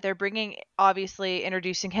that they're obviously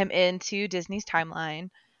introducing him into Disney's timeline.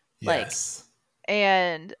 Yes. Like,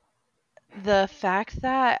 and the fact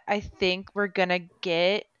that I think we're going to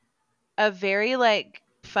get a very like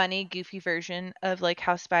funny, goofy version of like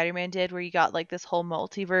how Spider-Man did, where you got like this whole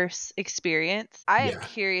multiverse experience. I am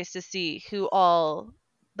curious to see who all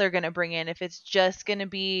they're gonna bring in. If it's just gonna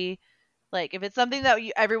be like, if it's something that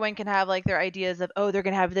everyone can have like their ideas of, oh, they're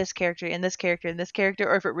gonna have this character and this character and this character,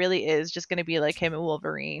 or if it really is just gonna be like him and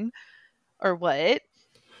Wolverine, or what.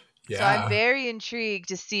 Yeah. So I'm very intrigued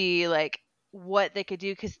to see like what they could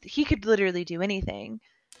do, because he could literally do anything.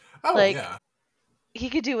 Oh, like, yeah. He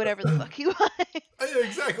could do whatever the fuck he wants.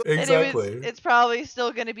 Exactly. And it's probably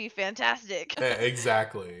still going to be fantastic.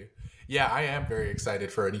 Exactly. Yeah, I am very excited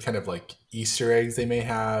for any kind of like Easter eggs they may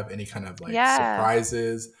have, any kind of like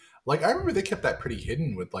surprises. Like, I remember they kept that pretty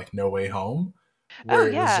hidden with like No Way Home, where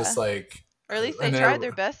it was just like, or at least they tried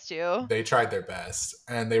their best to. They tried their best,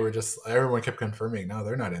 and they were just, everyone kept confirming, no,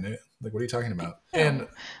 they're not in it. Like, what are you talking about? And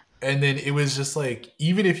then it was just like,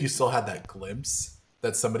 even if you still had that glimpse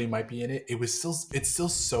that somebody might be in it, it's still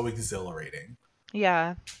so exhilarating.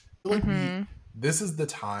 Yeah. Like, this is the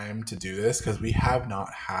time to do this, because we have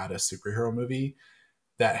not had a superhero movie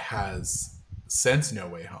that has, since No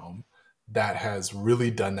Way Home, that has really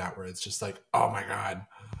done that, where it's just like, oh my God,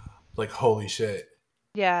 like, holy shit.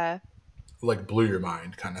 Yeah. Like, blew your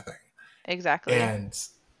mind kind of thing. Exactly. And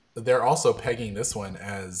they're also pegging this one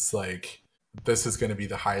as like, this is going to be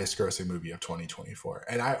the highest grossing movie of 2024.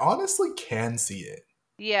 And I honestly can see it.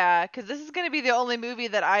 Yeah, because this is going to be the only movie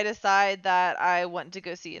that I decide that I want to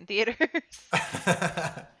go see in theaters.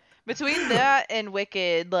 Between that and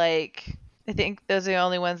Wicked, like, I think those are the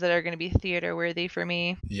only ones that are going to be theater worthy for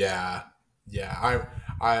me. Yeah. Yeah.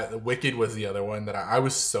 Wicked was the other one that I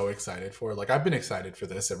was so excited for. Like, I've been excited for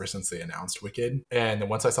this ever since they announced Wicked. And then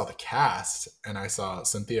once I saw the cast and I saw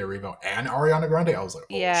Cynthia Erivo and Ariana Grande, I was like,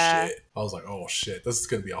 shit. I was like, oh shit, this is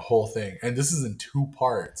going to be a whole thing. And this is in 2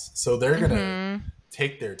 parts. So they're going to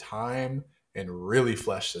take their time and really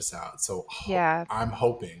flesh this out. So I'm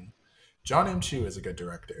hoping, John M. Chu is a good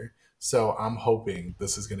director. So I'm hoping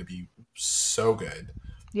this is going to be so good.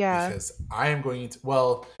 Yeah. Because I am going to,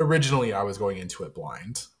 well, originally I was going into it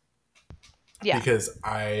blind. Yeah. Because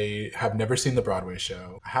I have never seen the Broadway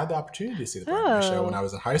show. I had the opportunity to see the Broadway show when I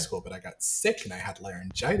was in high school, but I got sick and I had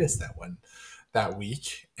laryngitis that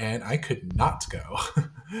week, and I could not go.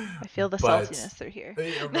 I feel the saltiness through here.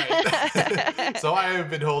 Right. So I have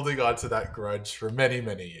been holding on to that grudge for many,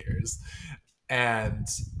 many years. And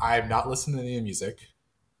I've not listened to any music.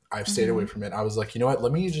 I've stayed away from it. I was like, you know what?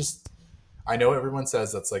 Let me just... I know everyone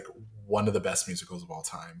says that's like one of the best musicals of all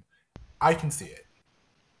time. I can see it.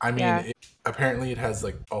 I mean, apparently it has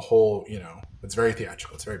like a whole, it's very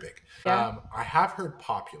theatrical. It's very big. Yeah. I have heard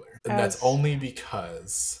Popular, and that's only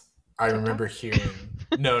because I remember hearing...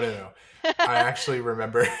 No. I actually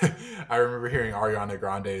remember hearing Ariana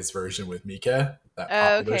Grande's version with Mika, that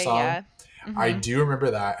Popular song. Yeah. I do remember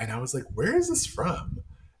that, and I was like, where is this from?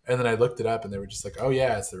 And then I looked it up, and they were just like, oh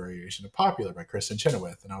yeah, it's the variation of Popular by Kristen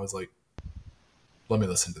Chenoweth. And I was like, let me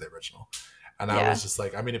listen to the original. And I was just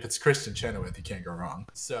like, I mean, if it's Kristen Chenoweth, you can't go wrong.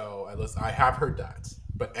 So I have heard that,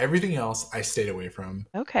 but everything else I stayed away from.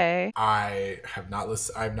 Okay. I have not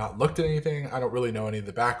listened. I've not looked at anything. I don't really know any of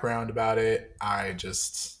the background about it. I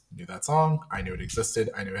just knew that song. I knew it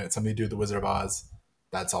existed. I knew it had something to do with the Wizard of Oz.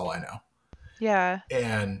 That's all I know. Yeah.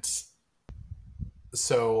 And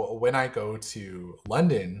so when I go to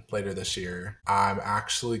London later this year, I'm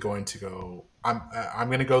actually going to go. I'm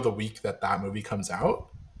going to go the week that movie comes out.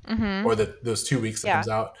 Or those 2 weeks that comes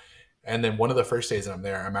out. And then one of the first days that I'm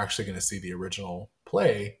there, I'm actually going to see the original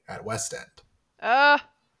play at West End.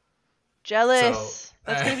 Jealous. So,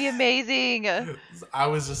 that's going to be amazing. I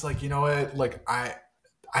was just like, you know what? Like, I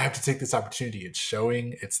have to take this opportunity. It's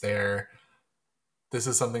showing. It's there. This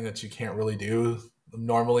is something that you can't really do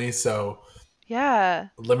normally. So yeah,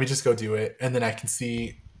 let me just go do it. And then I can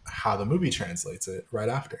see how the movie translates it right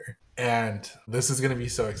after. And this is going to be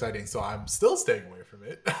so exciting. So I'm still staying away from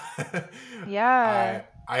it. Yeah.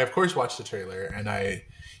 I of course watched the trailer, and I,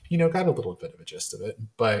 got a little bit of a gist of it.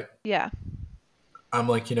 But yeah, I'm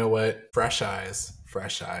like, you know what? Fresh eyes.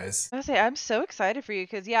 I say, I'm so excited for you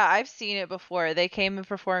because I've seen it before. They came and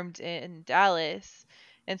performed in Dallas.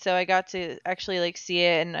 And so I got to actually like see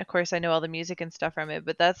it, and of course I know all the music and stuff from it,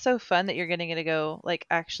 but that's so fun that you're going to go like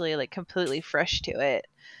actually like completely fresh to it.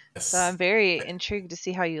 Yes. So I'm very intrigued to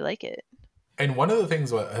see how you like it. And one of the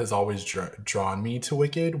things that has always drawn me to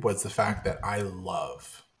Wicked was the fact that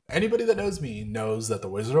anybody that knows me knows that The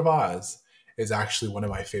Wizard of Oz is actually one of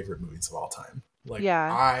my favorite movies of all time. Like,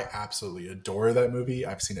 I absolutely adore that movie.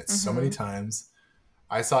 I've seen it so many times.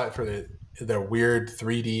 I saw it for their weird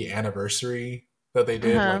 3D anniversary that they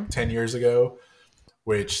did like 10 years ago,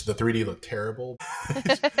 which the 3D looked terrible.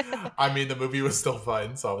 I mean, the movie was still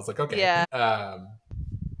fun, so I was like, okay. Yeah.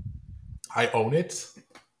 I own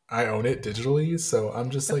it digitally, so I'm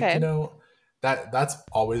just like, that's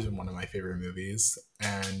always been one of my favorite movies,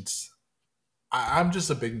 and I'm just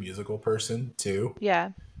a big musical person too.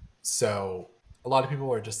 Yeah. So a lot of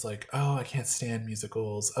people are just like, oh, I can't stand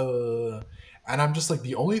musicals. And I'm just like,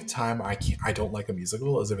 the only time I don't like a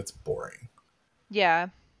musical is if it's boring. Yeah.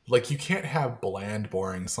 Like, you can't have bland,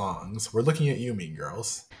 boring songs. We're looking at you, Mean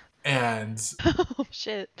Girls. And oh,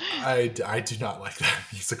 shit. I do not like that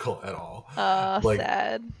musical at all.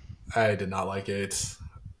 Sad. I did not like it.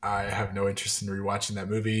 I have no interest in rewatching that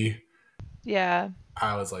movie. Yeah.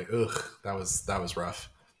 I was like, ugh, that was rough.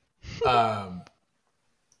 But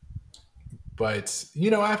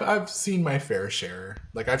I've seen my fair share.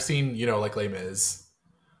 Like, I've seen like Les Mis.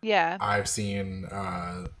 Yeah. I've seen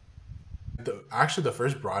actually the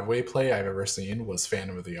first Broadway play I've ever seen was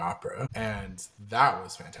Phantom of the Opera, and that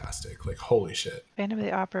was fantastic. Like, holy shit. Phantom of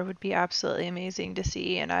the Opera would be absolutely amazing to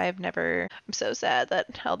see, and I'm so sad that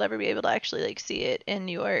I'll never be able to actually like see it in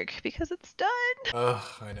New York because it's done. Ugh,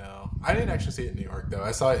 I know. I didn't actually see it in New York though.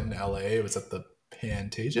 I saw it in LA. It was at the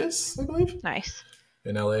Pantages, I believe. Nice.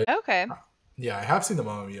 In LA. Okay. Yeah, I have seen the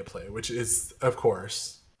Mamma Mia play, which is of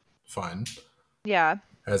course fun. Yeah.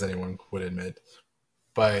 As anyone would admit.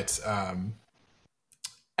 But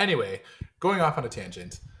anyway, going off on a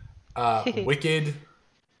tangent, Wicked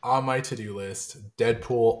on my to-do list,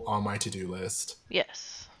 Deadpool on my to-do list.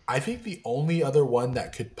 Yes. I think the only other one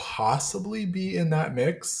that could possibly be in that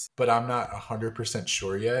mix, but I'm not 100%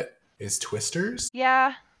 sure yet, is Twisters.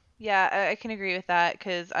 Yeah, I can agree with that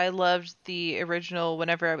because I loved the original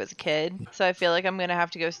whenever I was a kid. So I feel like I'm going to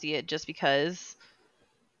have to go see it just because.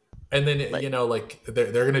 And then, they're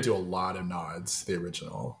going to do a lot of nods to the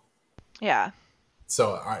original. Yeah.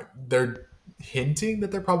 So they're hinting that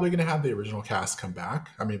they're probably going to have the original cast come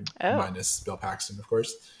back. I mean, minus Bill Paxton, of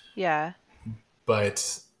course. Yeah.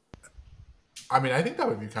 But, I mean, I think that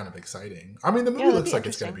would be kind of exciting. I mean, the movie looks like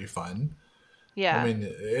it's going to be fun. Yeah. I mean,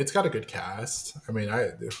 it's got a good cast. I mean,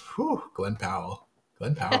 Glenn Powell.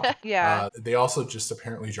 Glen Powell. Yeah. They also just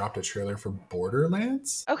apparently dropped a trailer for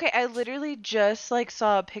Borderlands. Okay, I literally just like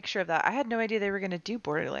saw a picture of that. I had no idea they were gonna do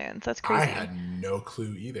Borderlands. That's crazy. I had no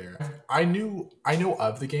clue either. I know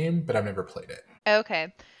of the game, but I've never played it.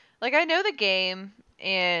 Okay. Like I know the game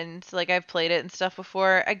and like I've played it and stuff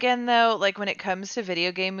before. Again though, like when it comes to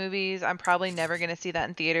video game movies, I'm probably never gonna see that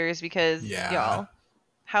in theaters because y'all,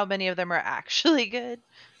 how many of them are actually good?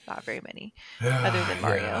 Not very many. Other than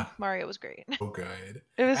Mario. Yeah. Mario was great. So good.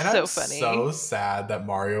 It was so funny. So sad that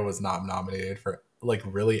Mario was not nominated for like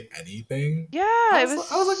really anything. Yeah, it was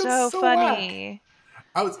like, so funny. Whack.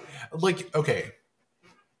 I was like, okay.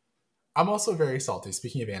 I'm also very salty.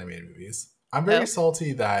 Speaking of animated movies, I'm very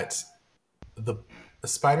salty that the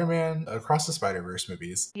Spider-Man Across the Spider-Verse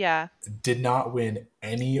movies did not win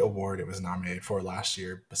any award it was nominated for last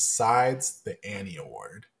year besides the Annie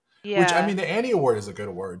Award. Yeah. Which, I mean, the Annie Award is a good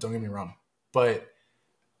award, don't get me wrong. But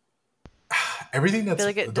everything that's...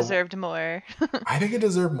 I feel like it deserved more. I think it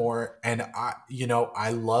deserved more. And, I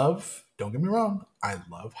love... Don't get me wrong. I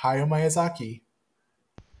love Hayao Miyazaki.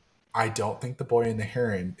 I don't think The Boy and the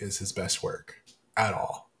Heron is his best work at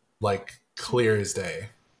all. Like, clear as day.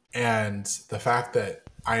 And the fact that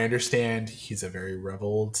I understand he's a very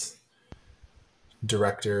reveled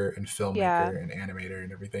director and filmmaker and animator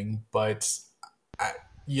and everything, but...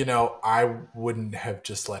 I wouldn't have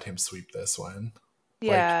just let him sweep this one.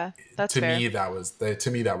 Yeah, like, that's fair. To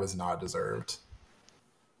me, that was not deserved.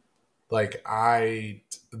 Like,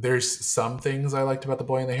 there's some things I liked about The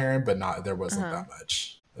Boy and the Heron, but there wasn't that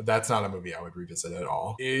much. That's not a movie I would revisit at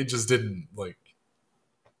all. It just didn't,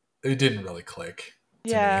 it didn't really click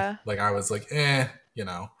to me. Like, I was like,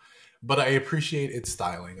 But I appreciate its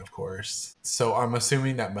styling, of course. So I'm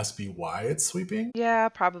assuming that must be why it's sweeping. Yeah,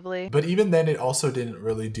 probably. But even then, it also didn't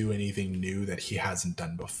really do anything new that he hasn't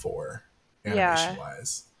done before,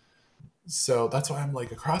 animation-wise. So that's why I'm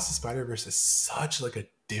like, Across the Spider-Verse is such like a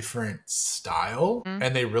different style,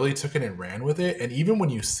 and they really took it and ran with it. And even when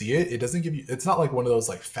you see it, it doesn't give you. It's not like one of those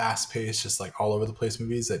like fast-paced, just like all over the place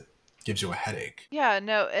movies that gives you a headache. Yeah,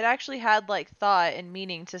 no, it actually had like thought and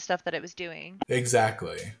meaning to stuff that it was doing.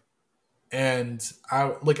 Exactly. And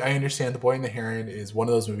I understand The Boy and the Heron is one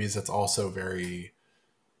of those movies that's also very,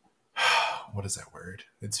 what is that word?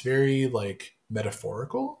 It's very like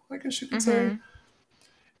metaphorical, I guess you could say.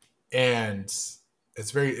 And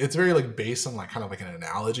it's very like based on like kind of like an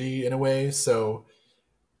analogy in a way. So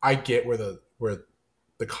I get where the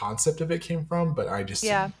concept of it came from, but I just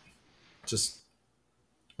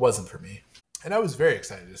wasn't for me. And I was very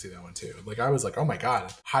excited to see that one too. Like I was like, oh my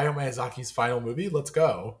God, Hayao Miyazaki's final movie, let's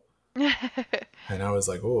go. And I was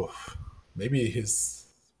like, oh, maybe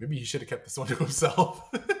he should have kept this one to himself.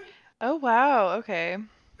 Oh wow, okay.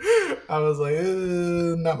 I was like,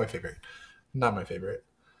 not my favorite.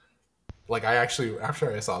 Like I actually,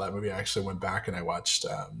 after I saw that movie, I actually went back and I watched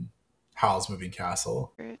Howl's Moving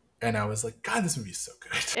Castle. And I was like, God, this movie is so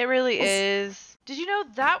good. It really is. Did you know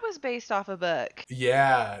that was based off a book?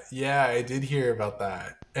 Yeah, I did hear about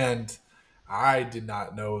that. And I did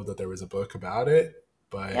not know that there was a book about it.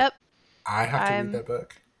 But I have to read that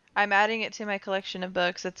book. I'm adding it to my collection of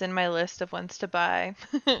books. It's in my list of ones to buy.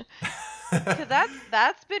 Because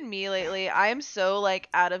that's been me lately. I'm so like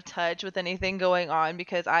out of touch with anything going on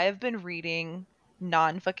because I have been reading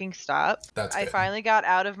non-fucking stop. That's good. I finally got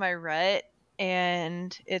out of my rut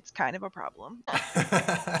and it's kind of a problem.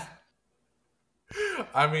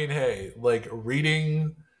 I mean, hey, like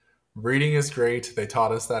reading is great. They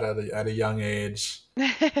taught us that at a young age.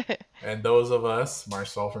 And those of us,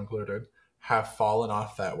 myself included, have fallen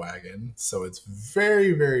off that wagon. So it's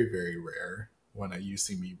very, very, very rare when you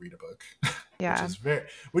see me read a book. Yeah.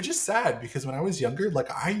 Which is sad because when I was younger, like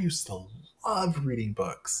I used to love reading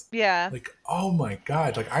books. Yeah. Like, oh my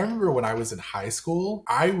God. Like I remember when I was in high school,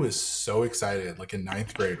 I was so excited, like in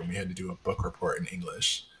 9th grade when we had to do a book report in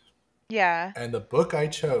English. Yeah. And the book I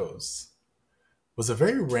chose was a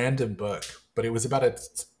very random book, but it was about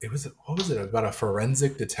about a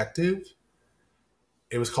forensic detective.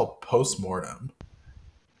 It was called Postmortem.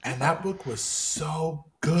 And that book was so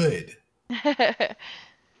good.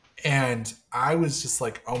 And I was just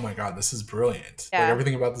like, oh my God, this is brilliant. Yeah. Like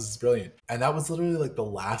everything about this is brilliant. And that was literally like the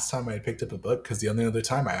last time I had picked up a book because the only other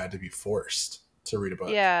time I had to be forced to read a book.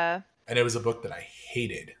 Yeah. And it was a book that I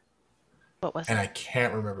hated. What was it? And I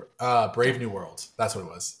can't remember. Brave New World. That's what it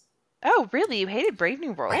was. Oh, really? You hated Brave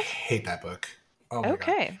New World? I hate that book. Oh my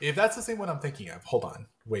God. If that's the same one I'm thinking of, hold on.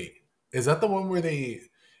 Wait. Is that the one where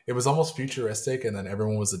it was almost futuristic and then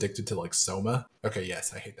everyone was addicted to like Soma? Okay,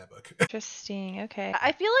 yes, I hate that book. Interesting. Okay.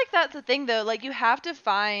 I feel like that's the thing though. Like you have to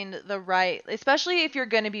find the right, especially if you're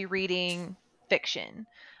going to be reading fiction.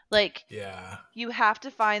 Like, yeah, you have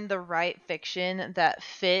to find the right fiction that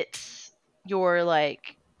fits your,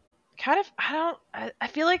 like, kind of, I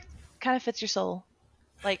feel like kind of fits your soul.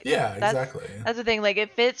 Like, yeah, exactly. That's the thing. Like,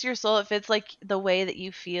 it fits your soul. It fits, like, the way that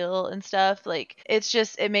you feel and stuff. Like,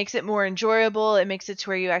 it makes it more enjoyable. It makes it to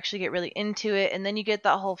where you actually get really into it. And then you get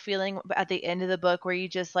that whole feeling at the end of the book where you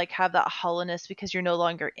just, like, have that hollowness because you're no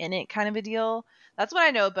longer in it kind of a deal. That's when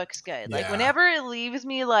I know a book's good. Yeah. Like, whenever it leaves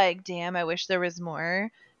me, like, damn, I wish there was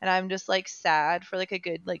more. And I'm just, like, sad for, like, a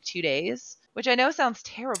good, like, 2 days. Which I know sounds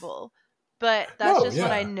terrible. But that's just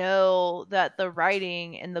when I know that the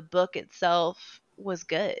writing and the book itself was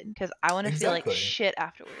good, because I want to feel like shit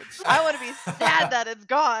afterwards. I want to be sad that it's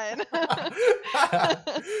gone.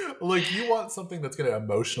 Like, you want something that's going to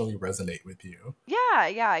emotionally resonate with you.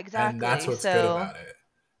 Yeah, exactly. And that's what's good about it.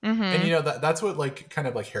 Mm-hmm. And, you know, that's what, like, kind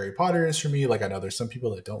of like Harry Potter is for me. Like, I know there's some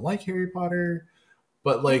people that don't like Harry Potter,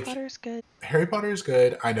 but, like, Harry Potter is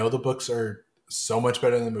good. I know the books are so much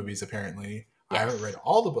better than the movies, apparently. Yes. I haven't read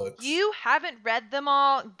all the books. You haven't read them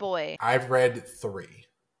all? Boy. I've read 3.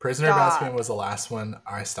 Prisoner of Azkaban was the last one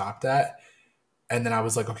I stopped at. And then I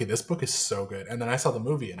was like, okay, this book is so good. And then I saw the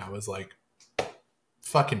movie and I was like,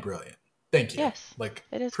 fucking brilliant. Thank you. Yes, like,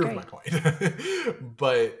 it is prove great. My point.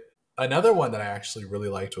 But another one that I actually really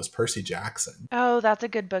liked was Percy Jackson. Oh, that's a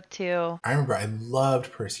good book too. I remember I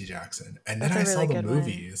loved Percy Jackson. And then I saw the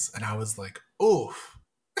movies and I was like, oof.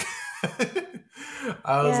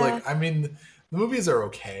 I was like, I mean, the movies are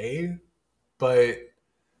okay, but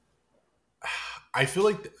I feel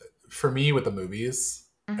like for me with the movies,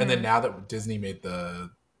 and then now that Disney made the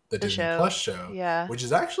Disney Plus show, which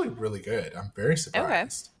is actually really good. I'm very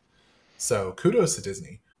surprised. Okay. So kudos to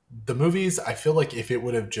Disney. The movies, I feel like if it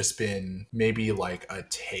would have just been maybe like a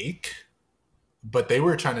take, but they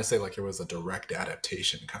were trying to say like it was a direct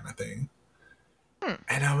adaptation kind of thing.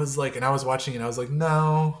 And I was like, and I was watching it and I was like,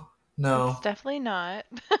 no. It's definitely not.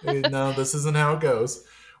 No, this isn't how it goes.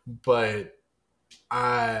 But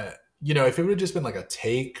you know, if it would have just been like a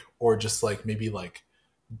take or just like maybe like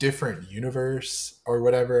different universe or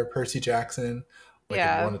whatever, Percy Jackson, like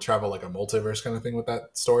if you want to travel like a multiverse kind of thing with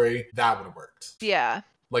that story, that would have worked. Yeah.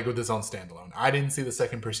 Like with his own standalone. I didn't see the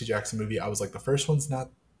second Percy Jackson movie. I was like, the first one's not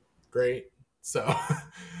great. So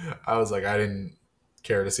I was like, I didn't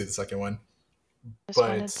care to see the second one. Just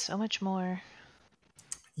wanted so much more.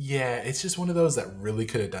 Yeah, it's just one of those that really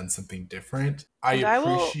could have done something different. I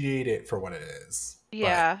appreciate it for what it is.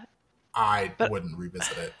 Yeah. But wouldn't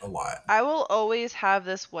revisit it a lot. I will always have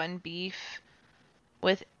this one beef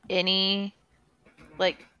with any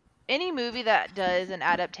movie that does an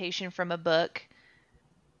adaptation from a book.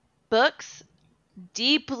 Books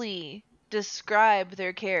deeply describe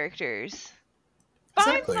their characters.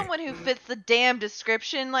 Find someone who fits the damn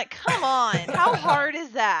description. Like, come on. How hard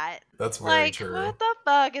is that? That's very true. What the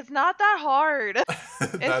fuck? It's not that hard.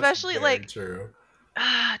 Especially true.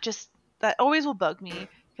 Just that always will bug me.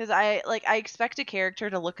 Because I expect a character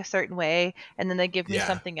to look a certain way, and then they give me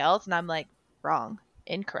something else, and I'm like, wrong,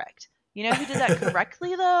 incorrect. You know who did that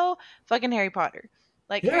correctly though? Fucking Harry Potter.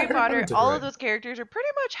 Like Harry Potter, all of those characters are pretty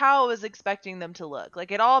much how I was expecting them to look.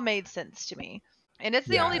 Like it all made sense to me. And it's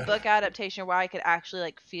the only book adaptation where I could actually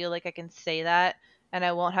like feel like I can say that, and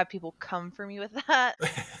I won't have people come for me with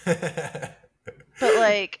that. But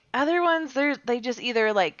like other ones, they just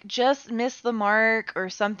either like just miss the mark or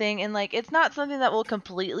something, and like it's not something that will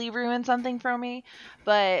completely ruin something for me,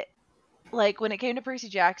 but like when it came to Percy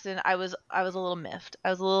Jackson, I was a little miffed.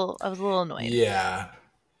 I was a little annoyed. Yeah,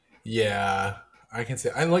 I can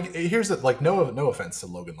say. I like. Here's the, like no offense to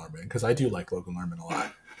Logan Lerman, because I do like Logan Lerman a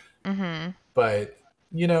lot. Mm-hmm. But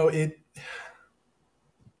you know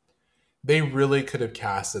they really could have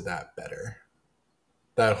casted that better.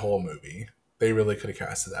 That whole movie. They really could have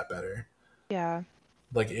casted that better. Yeah.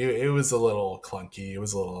 Like, it was a little clunky. It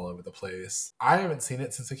was a little all over the place. I haven't seen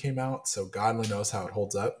it since it came out, so God only knows how it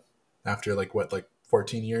holds up after,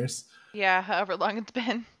 14 years? Yeah, however long it's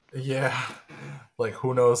been. Yeah. Like,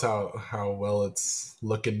 who knows how well it's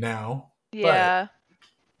looking now. Yeah. But,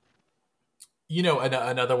 you know,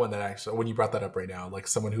 another one that actually, when you brought that up right now, like,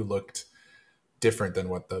 someone who looked different than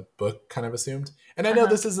what the book kind of assumed. And I know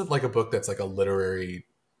this isn't, like, a book that's, like, a literary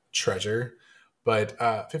treasure,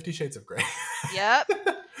 but 50 Shades of Grey. Yep.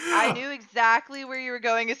 I knew exactly where you were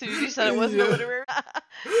going as soon as you said it wasn't a literary.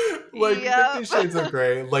 50 Shades of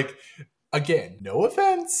Grey. Like, again, no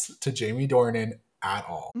offense to Jamie Dornan at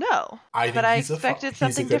all. No. I expected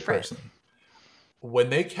something different. Person. When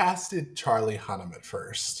they casted Charlie Hunnam at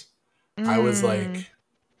first, I was like,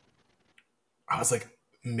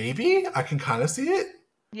 maybe I can kind of see it.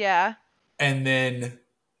 Yeah. And then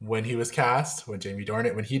when he was cast, when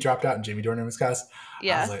he dropped out and Jamie Dornan was cast,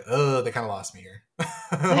 I was like, oh, they kind of lost me here.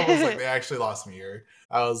 I was like, they actually lost me here.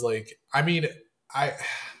 I was like, I mean, I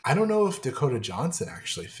don't know if Dakota Johnson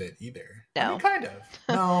actually fit either. No. I mean, kind of.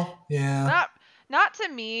 No, yeah. Not to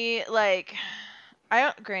me. Like,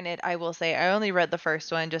 granted, I will say I only read the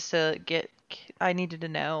first one just to I needed to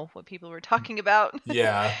know what people were talking about.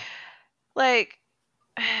 Yeah. Like,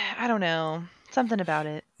 I don't know. Something about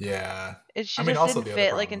it. Yeah. She just didn't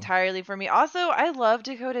fit like entirely for me. Also, I love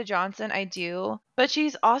Dakota Johnson. I do. But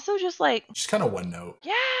she's also just like... She's kind of one note.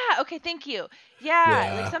 Yeah. Okay. Thank you.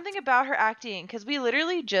 Yeah. Like something about her acting. Because we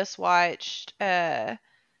literally just watched... Oh,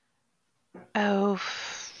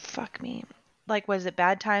 fuck me. Like, was it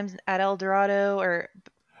Bad Times at El Dorado or...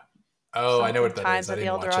 Oh, I know what that is. I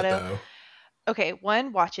didn't watch it, though. Okay.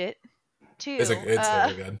 1, watch it. 2, it's very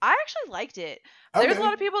good. I actually liked it. Okay. There's a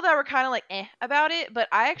lot of people that were kind of like about it, but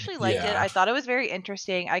I actually liked it. I thought it was very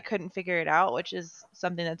interesting. I couldn't figure it out, which is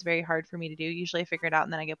something that's very hard for me to do. Usually I figure it out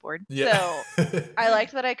and then I get bored. Yeah. So I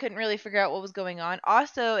liked that I couldn't really figure out what was going on.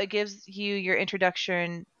 Also, it gives you your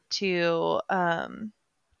introduction to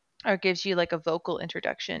or gives you like a vocal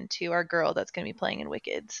introduction to our girl that's going to be playing in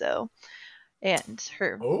Wicked. So, and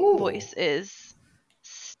her voice is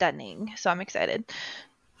stunning. So I'm excited.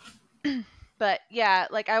 But yeah,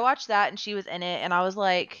 like I watched that and she was in it and I was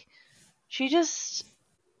like, she just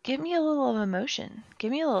give me a little of emotion.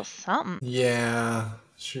 Give me a little something. Yeah.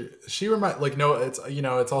 She reminds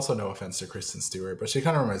it's also no offense to Kristen Stewart, but she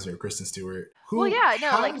kind of reminds me of Kristen Stewart.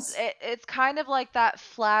 It's kind of like that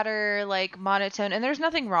flatter, like monotone, and there's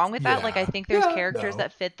nothing wrong with that. Like I think there's characters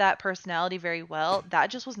that fit that personality very well.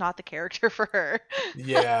 That just was not the character for her.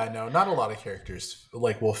 Yeah, no, not a lot of characters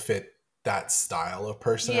like will fit that style of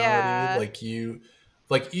personality.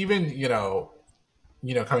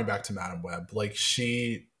 Coming back to Madam Web, like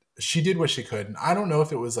she did what she could, and I don't know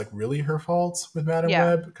if it was like really her fault with Madam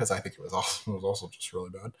Web, because I think it was also just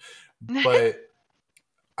really bad. But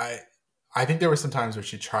I think there were some times where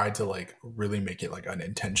she tried to like really make it like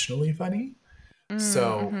unintentionally funny.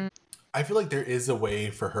 So I feel like there is a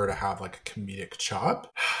way for her to have like a comedic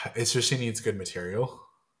chop. It's just she needs good material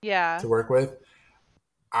to work with.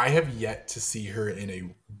 I have yet to see her in a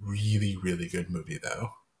really, really good movie,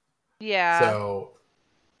 though. Yeah. So,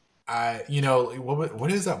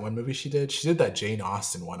 what is that one movie she did? She did that Jane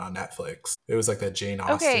Austen one on Netflix. It was like that Jane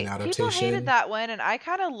Austen adaptation. People hated that one, and I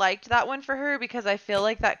kind of liked that one for her because I feel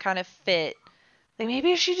like that kind of fit. Like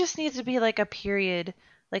maybe she just needs to be like a period,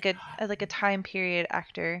 like a time period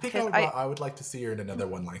actor. I would like to see her in another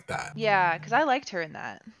one like that. Yeah, because I liked her in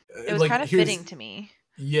that. It was kind of fitting to me.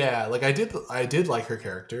 Yeah, like I did like her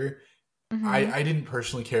character. Mm-hmm. I didn't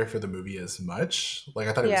personally care for the movie as much. Like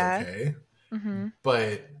I thought it was okay. Mm-hmm.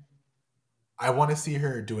 But I want to see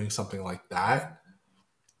her doing something like that.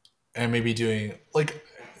 And maybe doing like,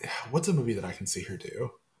 what's a movie that I can see her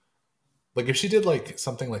do? Like if she did like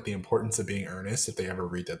something like The Importance of Being Earnest, if they ever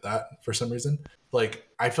redid that for some reason, like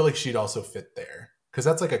I feel like she'd also fit there. Because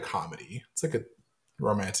that's like a comedy. It's like a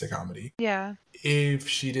romantic comedy. Yeah. If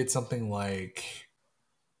she did something like...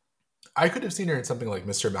 I could have seen her in something like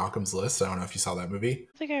Mr. Malcolm's List. I don't know if you saw that movie.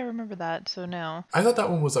 I think I remember that, so no. I thought that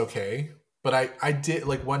one was okay. But I did,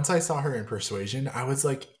 like, once I saw her in Persuasion, I was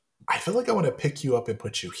like, I feel like I want to pick you up and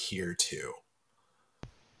put you here, too.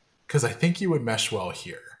 Because I think you would mesh well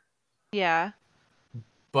here. Yeah.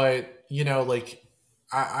 But, like,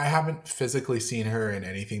 I haven't physically seen her in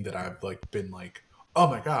anything that I've, like, been, like, oh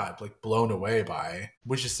my God, like, blown away by.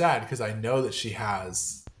 Which is sad, because I know that she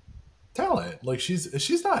has... talent. Like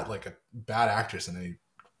she's not like a bad actress in any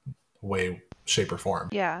way, shape, or form.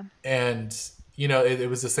 Yeah. And it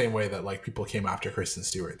was the same way that like people came after Kristen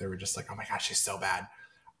Stewart. They were just like, oh my gosh, she's so bad.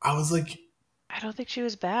 I was like, I don't think she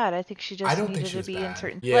was bad. I think she just needed to be in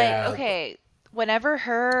certain. Yeah. Like okay, whenever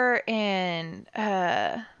her and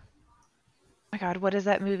my God, what is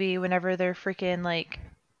that movie? Whenever they're freaking like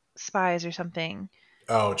spies or something.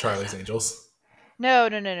 Oh, Charlie's Angels. No,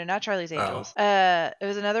 not Charlie's Angels. Oh. It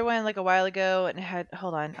was another one like a while ago, and it had.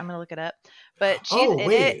 Hold on, I'm gonna look it up. But she's in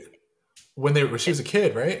it. When she was a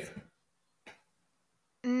kid, right?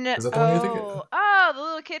 No. Is that the one you're thinking? Oh, the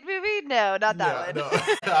little kid movie? No, not that one. No.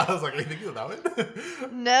 I was like, are you thinking of that one?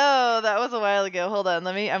 No, that was a while ago. Hold on,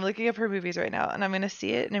 I'm looking up her movies right now, and I'm gonna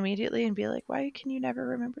see it and immediately and be like, why can you never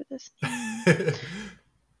remember this name?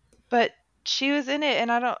 But. She was in it, and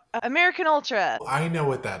American Ultra. I know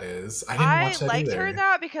what that is. I didn't watch that liked either. her in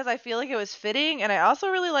that because I feel like it was fitting, and I also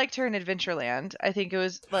really liked her in Adventureland. I think it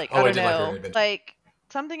was like I don't know, like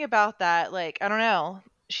something about that. Like I don't know,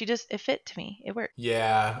 it fit to me. It worked.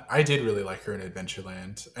 Yeah, I did really like her in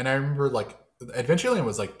Adventureland, and I remember like Adventureland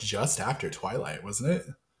was like just after Twilight, wasn't it?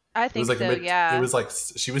 I think so, yeah. It was like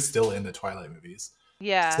she was still in the Twilight movies.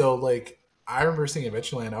 Yeah. So like I remember seeing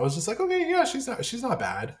Adventureland. I was just like, okay, yeah, she's not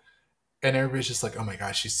bad. And everybody's just like, oh my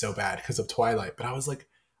gosh, she's so bad because of Twilight. But I was like,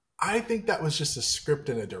 I think that was just a script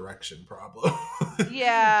and a direction problem.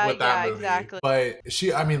 Yeah, with that movie. Exactly.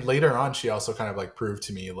 But later on, she also kind of like proved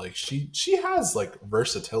to me like she has like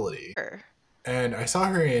versatility. Sure. And I saw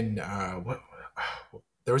her in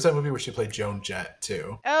there was that movie where she played Joan Jett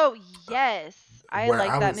too. Oh yes, I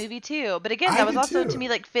like that movie too. But again, that was also to me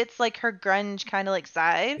like fits like her grunge kind of like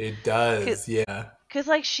side. It does, yeah. Because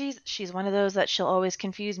like she's one of those that she'll always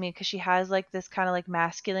confuse me because she has like this kind of like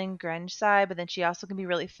masculine grunge side, but then she also can be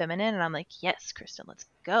really feminine, and I'm like, yes, Kristen, let's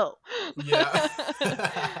go. Yeah.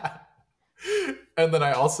 And then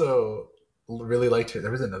I also really liked her.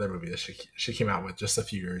 There was another movie that she came out with just a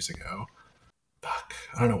few years ago. Fuck,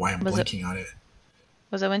 I don't know why I'm blanking on it.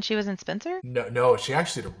 Was it when she was in Spencer? No, she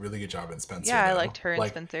actually did a really good job in Spencer. Yeah, I liked her in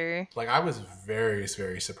Spencer. Like, I was very,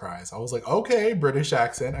 very surprised. I was like, okay, British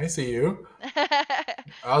accent, I see you.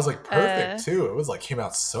 I was like, perfect too. It was like came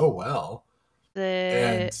out so well.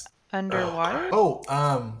 Underwater?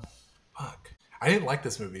 Fuck. I didn't like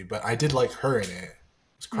this movie, but I did like her in it. It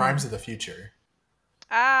was Crimes of the Future.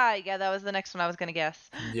 Ah, yeah, that was the next one I was gonna guess.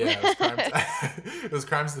 Yeah, it was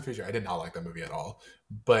Crimes of the Future. I did not like that movie at all,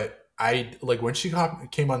 but I like when she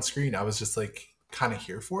came on screen, I was just like kind of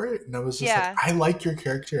here for it, and I was just like, I like your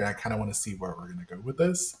character, and I kind of want to see where we're gonna go with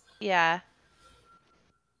this. Yeah.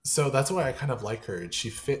 So that's why I kind of like her, and she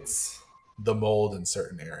fits the mold in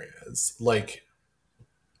certain areas. Like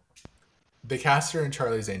they cast her in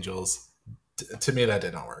Charlie's Angels. To me, that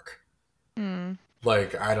did not work.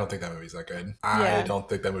 Like, I don't think that movie's that good. I don't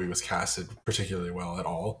think that movie was casted particularly well at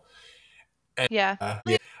all. And,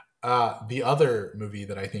 the other movie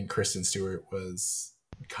that I think Kristen Stewart was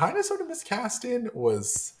kind of sort of miscast in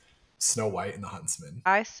was Snow White and the Huntsman.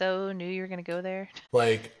 I so knew you were going to go there.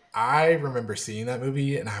 Like, I remember seeing that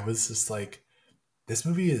movie and I was just like, this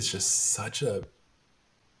movie is just such a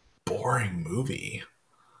boring movie.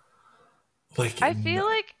 Like, I feel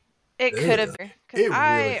like it could have.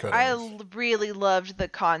 I really loved the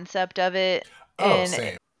concept of it, and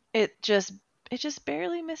same. It just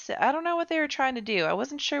barely missed it. I don't know what they were trying to do. I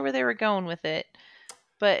wasn't sure where they were going with it,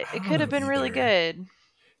 but it could have been really good.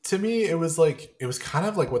 To me, it was kind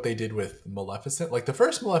of like what they did with Maleficent. Like the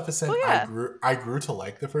first Maleficent, I grew to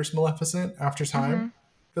like the first Maleficent after time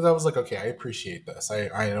because I was like, okay, I appreciate this.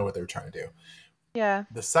 I know what they were trying to do. Yeah.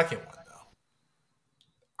 The second one.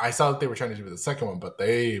 I saw what they were trying to do with the second one, but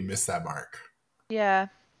they missed that mark. Yeah.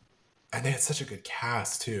 And they had such a good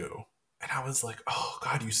cast, too. And I was like, oh,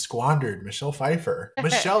 God, you squandered Michelle Pfeiffer.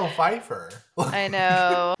 Michelle Pfeiffer. I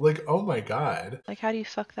know. Like, oh, my God. Like, how do you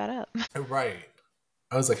fuck that up? Right.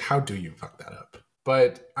 I was like, how do you fuck that up?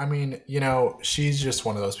 But, I mean, she's just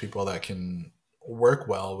one of those people that can work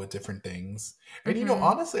well with different things. And,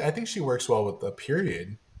 honestly, I think she works well with the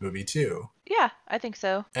period movie, too. Yeah, I think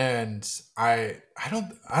so. And I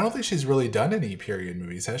don't think she's really done any period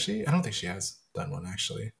movies, has she? I don't think she has done one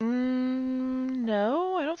actually.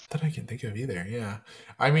 No, I don't. That I can think of either. Yeah,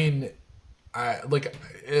 I mean, I like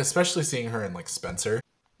especially seeing her in like Spencer.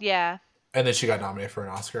 Yeah. And then she got nominated for an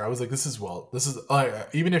Oscar. I was like, this is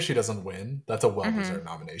even if she doesn't win, that's a well-deserved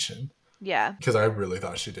nomination. Yeah. Because I really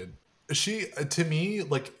thought she did. To me,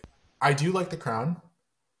 like, I do like The Crown.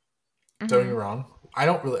 Don't get me wrong. I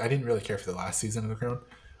didn't really care for the last season of The Crown.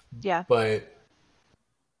 Yeah. But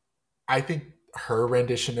I think her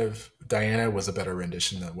rendition of Diana was a better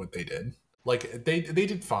rendition than what they did. Like they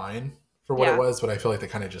did fine for what it was, but I feel like they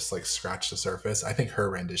kind of just like scratched the surface. I think her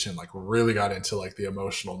rendition like really got into like the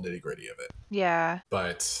emotional nitty-gritty of it. Yeah.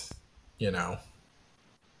 But,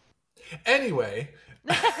 anyway,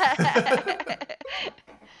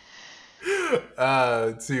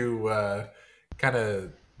 to kind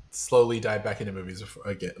of slowly dive back into movies before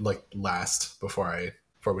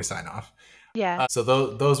we sign off. Yeah. So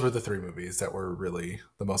those were the three movies that were really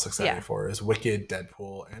the most exciting for us: Wicked,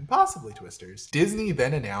 Deadpool, and possibly Twisters. Disney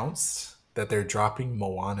then announced that they're dropping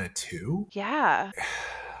Moana 2. Yeah.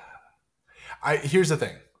 Here's the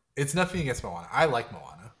thing. It's nothing against Moana. I like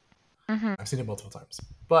Moana. I've seen it multiple times.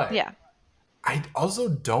 But I also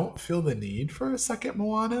don't feel the need for a second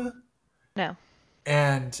Moana. No.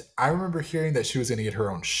 And I remember hearing that she was going to get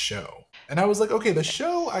her own show. And I was like, okay, the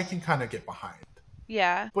show I can kind of get behind.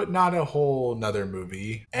 Yeah. But not a whole nother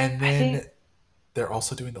movie. And then they're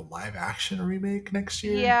also doing the live action remake next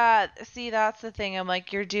year. Yeah. See, that's the thing. I'm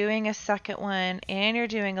like, you're doing a second one and you're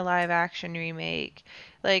doing a live action remake.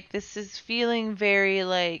 Like, this is feeling very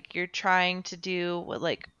like you're trying to do what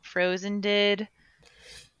like Frozen did.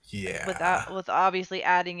 Yeah. With obviously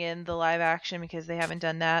adding in the live action because they haven't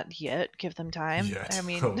done that yet. Give them time. Yet. I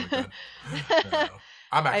mean, Oh my God. No.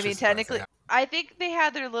 I'm actually I mean, surprised they technically, have. I think they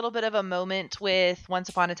had their little bit of a moment with Once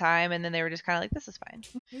Upon a Time, and then they were just kind of like, "This is fine.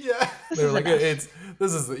 Yeah. This They're is like, enough."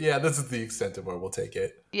 this is the extent of where we'll take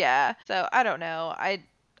it. Yeah. So I don't know.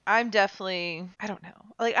 I'm definitely, I don't know.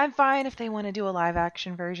 Like, I'm fine if they want to do a live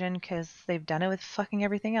action version because they've done it with fucking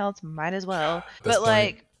everything else. Might as well. At this But point,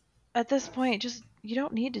 like, at this point, just you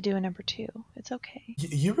don't need to do a number 2. It's okay.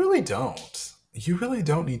 you really don't. You really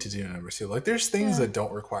don't need to do a number 2. Like, there's things Yeah. that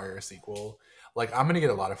don't require a sequel. Like, I'm gonna get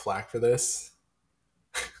a lot of flack for this.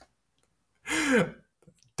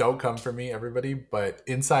 Don't come for me, everybody. But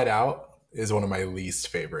Inside Out is one of my least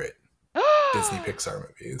favorite Disney Pixar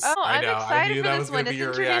movies. Oh, I I'm know. I excited knew for that this was going one. to be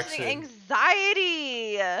It's your introducing reaction.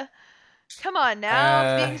 anxiety. Come on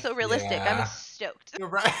now, it's being so realistic. Yeah. I'm stoked. You're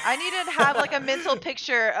right. I need to have like a mental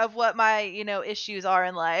picture of what my, issues are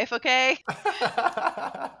in life, okay?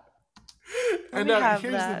 And here's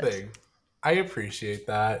the thing. I appreciate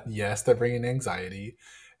that. Yes, they're bringing anxiety.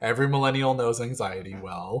 Every millennial knows anxiety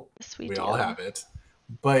well. Yes, we all have it.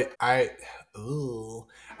 But I don't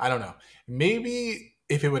know. Maybe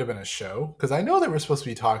if it would have been a show, because I know there were supposed to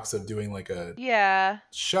be talks of doing like a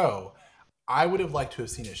show. I would have liked to have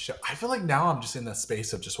seen a show. I feel like now I'm just in the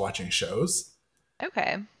space of just watching shows.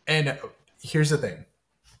 Okay. And here's the thing.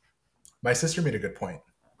 My sister made a good point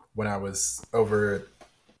when I was over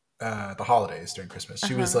the holidays during Christmas.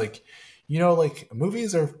 She was like, like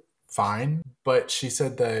movies are fine, but she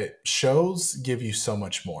said that shows give you so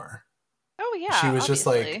much more. Oh yeah. She was just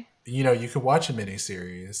like, you can watch a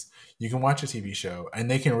miniseries, you can watch a TV show,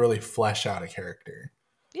 and they can really flesh out a character.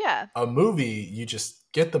 Yeah. A movie, you just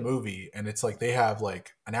get the movie, and it's like they have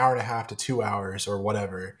like an hour and a half to 2 hours or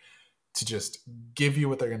whatever to just give you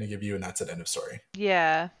what they're going to give you, and that's an end of story.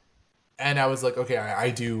 Yeah. And I was like, okay,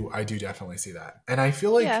 I do definitely see that. And I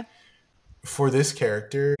feel like for this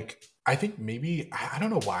character, like, I think maybe, I don't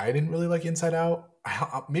know why I didn't really like Inside Out.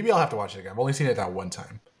 Maybe I'll have to watch it again. I've only seen it that one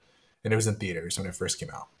time. And it was in theaters when it first came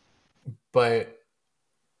out. But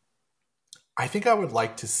I think I would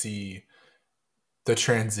like to see the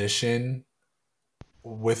transition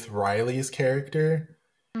with Riley's character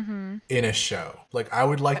in a show. Like, I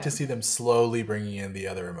would like to see them slowly bringing in the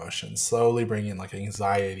other emotions, slowly bringing in like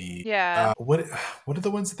anxiety. Yeah. What are the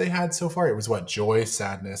ones that they had so far? It was what? Joy,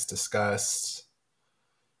 sadness, disgust,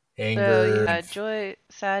 anger. Joy,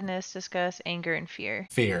 sadness, disgust, anger, and fear.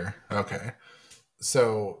 Fear. Okay.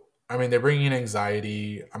 So, I mean, they're bringing in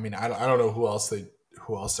anxiety. I mean, I don't know who else they're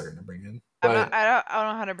going to bring in. But I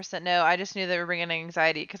don't 100% know. I just knew they were bringing in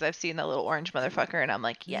anxiety because I've seen that little orange motherfucker, and I'm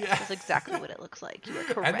like, yes, that's exactly what it looks like. You are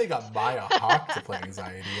correct. And they got Maya Hawke to play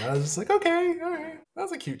anxiety. I was just like, okay, all right,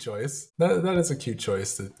 that's a cute choice. That is a cute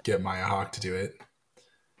choice to get Maya Hawke to do it.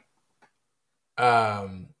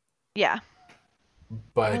 Yeah.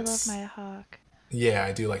 But I love Maya Hawke. Yeah,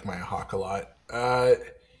 I do like Maya Hawke a lot.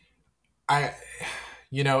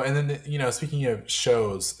 And then, speaking of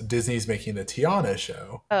shows, Disney's making the Tiana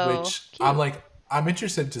show, which cute. I'm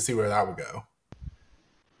interested to see where that would go.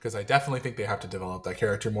 Because I definitely think they have to develop that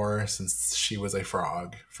character more since she was a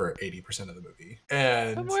frog for 80% of the movie.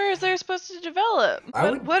 And but where is they supposed to develop?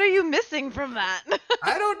 What are you missing from that?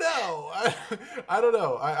 I don't know. I don't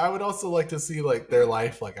know. I would also like to see like their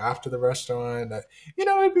life like after the restaurant.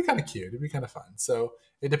 It'd be kind of cute. It'd be kind of fun. So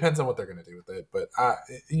it depends on what they're going to do with it. But,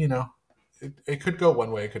 it could go one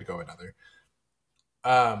way, it could go another.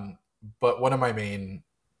 But one of my main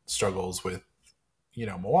struggles with,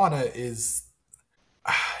 Moana is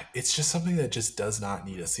it's just something that just does not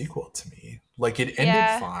need a sequel to me. Like, it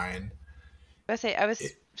ended fine. I was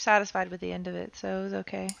satisfied with the end of it, so it was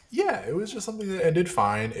okay. Yeah, it was just something that ended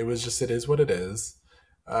fine. It was just, it is what it is.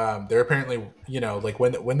 They're apparently, like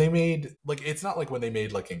when they made, like, it's not like when they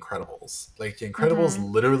made like Incredibles. Like, Incredibles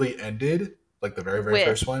literally ended, like the very, very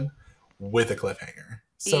first one, with a cliffhanger.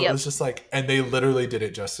 So it was just like, and they literally did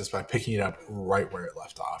it justice by picking it up right where it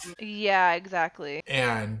left off. Yeah, exactly.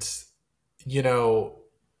 And,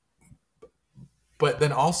 but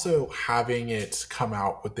then also having it come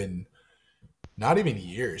out within not even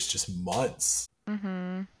years, just months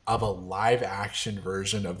of a live action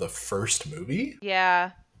version of the first movie.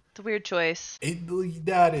 Yeah, it's a weird choice.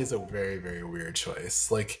 That is a very, very weird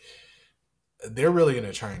choice. Like, they're really going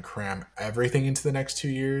to try and cram everything into the next 2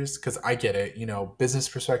 years, because I get it. Business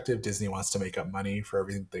perspective, Disney wants to make up money for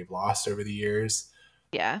everything they've lost over the years.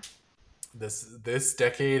 Yeah. This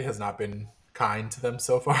decade has not been kind to them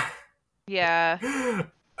so far. Yeah.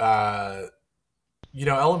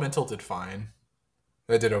 Elemental did fine.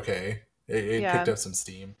 It did okay. It picked up some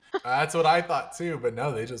steam. That's what I thought too, but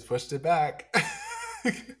no, they just pushed it back.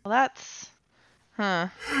 Well, that's, huh.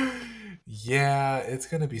 Yeah, it's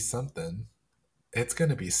going to be something. It's going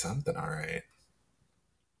to be something, all right.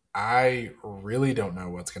 I really don't know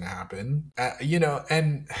what's going to happen.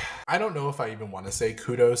 And I don't know if I even want to say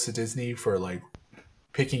kudos to Disney for like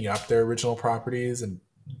picking up their original properties and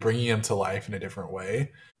bringing them to life in a different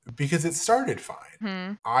way, because it started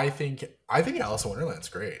fine. I think Alice in Wonderland's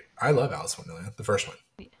great. I love Alice in Wonderland, the first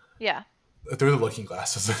one. Yeah. Through the Looking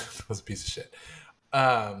Glass was a piece of shit.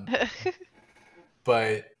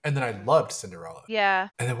 But and then I loved Cinderella. Yeah.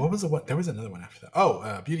 And then what was the one? There was another one after that.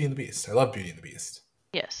 Oh, Beauty and the Beast. I love Beauty and the Beast.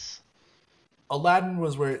 Yes. Aladdin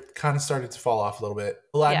was where it kind of started to fall off a little bit.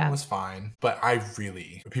 Aladdin was fine, but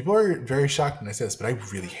people are very shocked when I say this, but I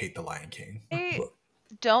really hate The Lion King. I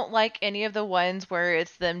don't like any of the ones where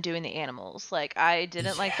it's them doing the animals. Like, I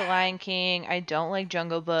didn't like The Lion King. I don't like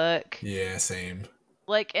Jungle Book. Yeah, same.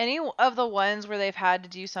 Like, any of the ones where they've had to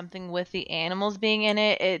do something with the animals being in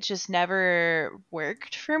it, it just never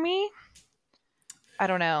worked for me. I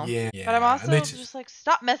don't know. Yeah. But I'm also just like,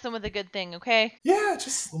 stop messing with a good thing, okay? Yeah,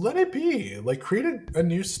 just let it be. Like, create a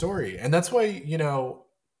new story. And that's why,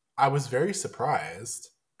 I was very surprised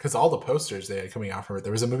because all the posters they had coming out from it,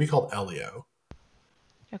 there was a movie called Elio.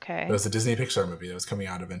 Okay. It was a Disney Pixar movie that was coming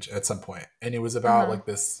out at some point. And it was about like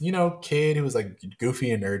this, kid who was like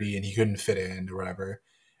goofy and nerdy and he couldn't fit in or whatever.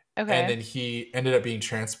 Okay. And then he ended up being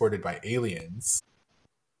transported by aliens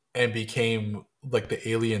and became like the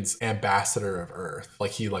aliens' ambassador of Earth.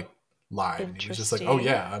 Like he like lied. And he was just like, oh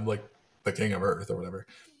yeah, I'm like the king of Earth or whatever.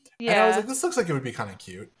 Yeah. And I was like, this looks like it would be kind of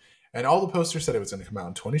cute. And all the posters said it was going to come out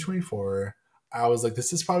in 2024. I was like,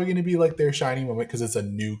 this is probably going to be like their shining moment because it's a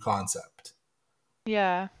new concept.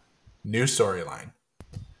 Yeah. New storyline.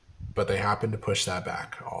 But they happened to push that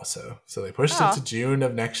back also. So they pushed it to June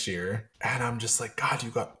of next year. And I'm just like, God,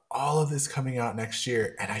 you got all of this coming out next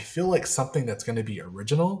year. And I feel like something that's going to be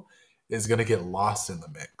original is going to get lost in the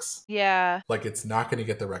mix. Yeah. Like it's not going to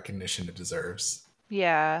get the recognition it deserves.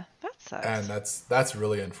 Yeah. That sucks. And that's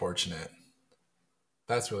really unfortunate.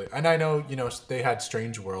 And I know, they had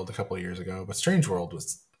Strange World a couple of years ago, but Strange World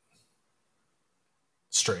was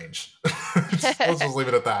strange. Let's just leave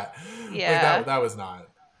it at that. Yeah. Like that wasn't it.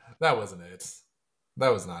 That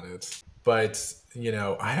was not it. But,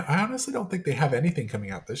 I honestly don't think they have anything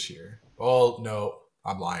coming out this year. Oh, no,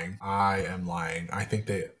 I'm lying. I am lying. I think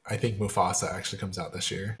Mufasa actually comes out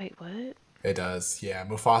this year. Wait, what? It does. Yeah.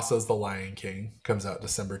 Mufasa's The Lion King comes out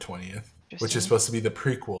December 20th, which is supposed to be the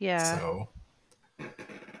prequel. Yeah. So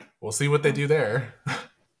we'll see what they do there.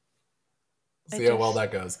 See how well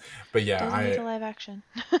that goes. But yeah, doesn't make a live action.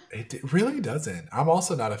 It really doesn't. I'm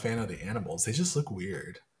also not a fan of the animals. They just look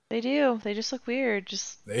weird. They do. They just look weird.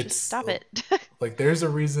 Just stop it. Like there's a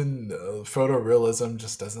reason photorealism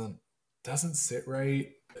just doesn't sit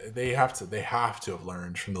right. They have to have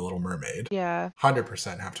learned from The Little Mermaid. Yeah.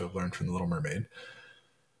 100% have to have learned from The Little Mermaid.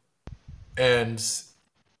 And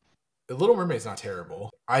The Little Mermaid's not terrible.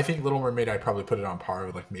 I think Little Mermaid, I'd probably put it on par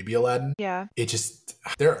with like maybe Aladdin. Yeah. It just,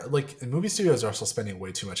 they're like, movie studios are also spending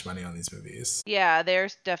way too much money on these movies. Yeah, they're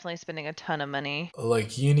definitely spending a ton of money.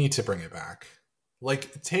 Like, you need to bring it back.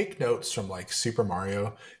 Like, take notes from like Super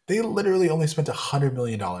Mario. They literally only spent $100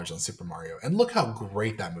 million on Super Mario. And look how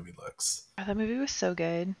great that movie looks. Oh, that movie was so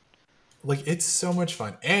good. Like, it's so much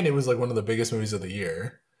fun. And it was like one of the biggest movies of the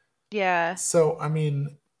year. Yeah. So, I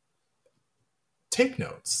mean, take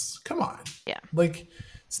notes. Come on. Yeah. Like,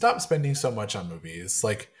 stop spending so much on movies.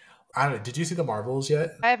 Like, I don't know. Did you see The Marvels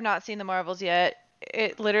yet? I have not seen The Marvels yet.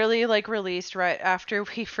 It literally like released right after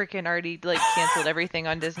we freaking already like canceled everything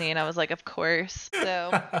on Disney, and I was like, of course.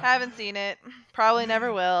 So haven't seen it. Probably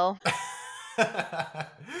never will.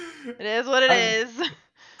 It is what it is.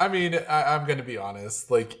 I mean, I'm gonna be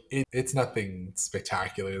honest. Like, it's nothing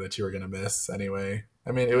spectacular that you were gonna miss anyway.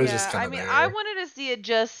 I mean, it was just kind of there. I wanted to see it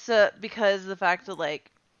just because of the fact that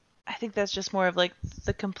like, I think that's just more of like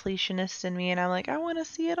the completionist in me, and I'm like, I want to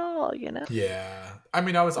see it all, Yeah. I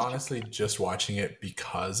mean, I was honestly just watching it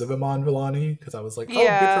because of Iman Vellani, because I was like, oh,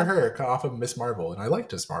 good for her, cut off of Miss Marvel, and I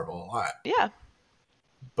liked Miss Marvel a lot. Yeah.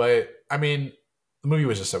 But, I mean, the movie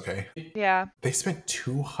was just okay. Yeah. They spent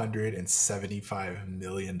 $275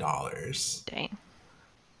 million Dang.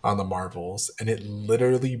 on the Marvels, and it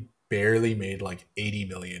literally barely made like 80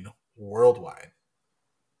 million worldwide.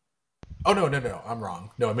 Oh, no, I'm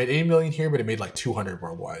wrong. No, it made 80 million here, but it made like 200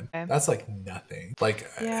 worldwide. Okay. That's like nothing. Like,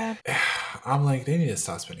 yeah. I'm like, they need to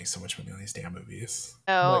stop spending so much money on these damn movies.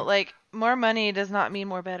 Oh, like more money does not mean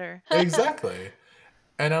more better. Exactly.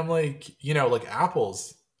 And I'm like, like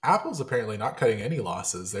Apple's apparently not cutting any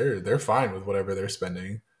losses. They're fine with whatever they're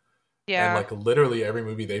spending. Yeah. And like literally every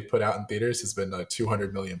movie they've put out in theaters has been like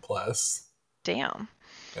 200 million plus. Damn.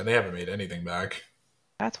 And they haven't made anything back.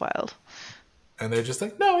 That's wild. And they're just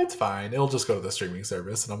like, no, it's fine. It'll just go to the streaming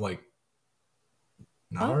service. And I'm like,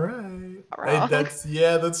 all right.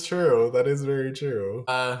 That's true. That is very true.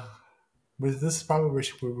 But this is probably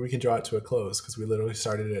where we can draw it to a close because we literally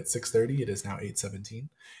started at 6:30. It is now 8:17.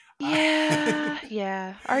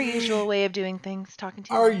 Yeah. Our usual way of doing things, talking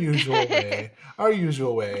to you. Our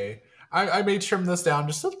usual way. I may trim this down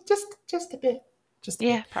just a bit. Just a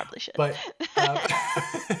bit. Probably should. But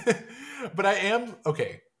but I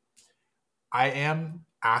am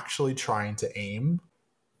actually trying to aim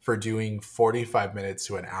for doing 45 minutes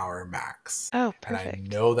to an hour max. Oh, perfect. And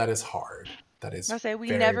I know that is hard. That is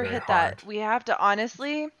we never hit hard. That. We have to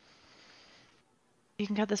honestly, you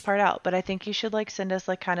can cut this part out, but I think you should send us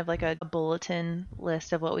kind of a bulletin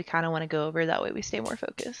list of what we kind of want to go over. That way we stay more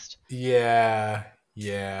focused. Yeah.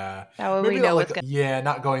 That way maybe we know what's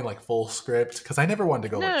not going full script because I never wanted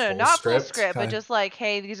to go full script, but just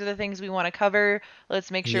hey, these are the things we want to cover.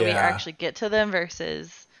 Let's make sure we actually get to them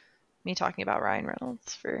versus me talking about Ryan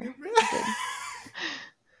Reynolds for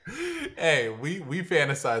Hey, we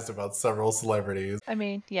fantasized about several celebrities. I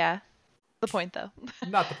mean, yeah. The point though.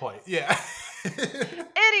 Not the point. Yeah.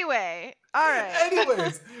 Anyway, all right.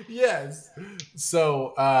 Anyways, yes.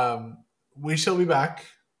 So, we shall be back.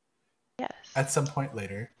 Yes. At some point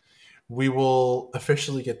later. We will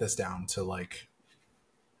officially get this down to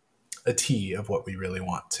a T of what we really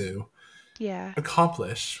want to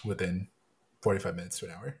accomplish within 45 minutes to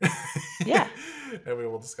an hour. Yeah. And we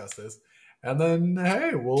will discuss this. And then,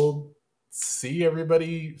 hey, we'll see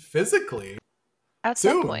everybody physically. At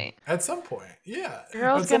some point. Yeah.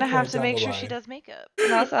 Girl's going to have to make sure she does makeup.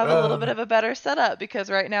 And also have a little bit of a better setup because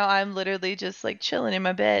right now I'm literally just chilling in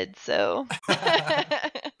my bed. So.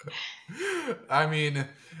 I mean,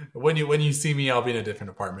 when you see me, I'll be in a different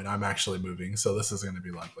apartment. I'm actually moving. So this is going to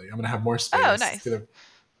be lovely. I'm going to have more space. Oh, nice.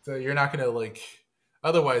 So you're not going to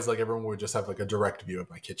otherwise everyone would just have a direct view of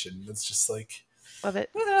my kitchen. It's just love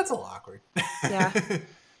it. That's a little awkward. Yeah. A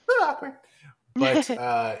little awkward. But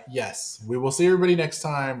yes, we will see everybody next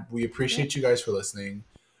time. We appreciate you guys for listening.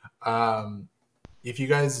 If you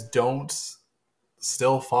guys don't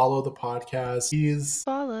still follow the podcast, please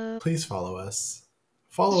follow us.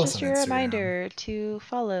 Follow us on Instagram. Just your reminder to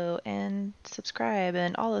follow and subscribe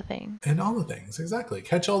and all the things. Exactly.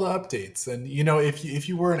 Catch all the updates. And if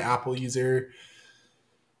you were an Apple user,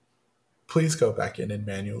 please go back in and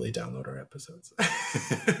manually download our episodes.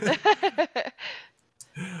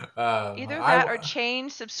 Either that or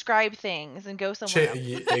change subscribe things and go somewhere else.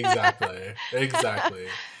 Exactly.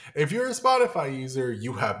 If you're a Spotify user,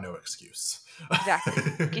 you have no excuse.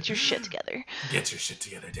 Exactly. Get your shit together.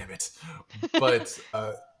 Damn it. But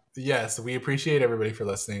yes, we appreciate everybody for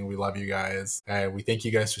listening. We love you guys. We thank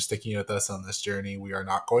you guys for sticking with us on this journey. We are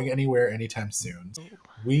not going anywhere anytime soon.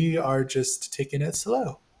 We are just taking it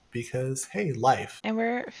slow. Because, hey, life. And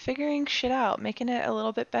we're figuring shit out, making it a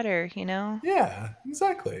little bit better, Yeah,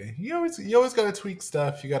 exactly. You always gotta tweak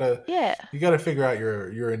stuff. You gotta figure out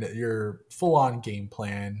your full on game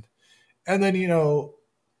plan. And then,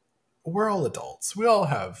 we're all adults. We all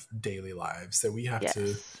have daily lives that we have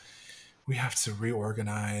to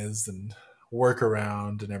reorganize and work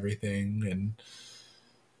around and everything. And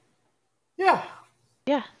yeah.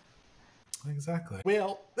 Exactly.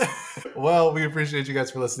 Well, we appreciate you guys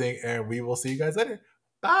for listening, and we will see you guys later.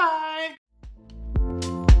 Bye.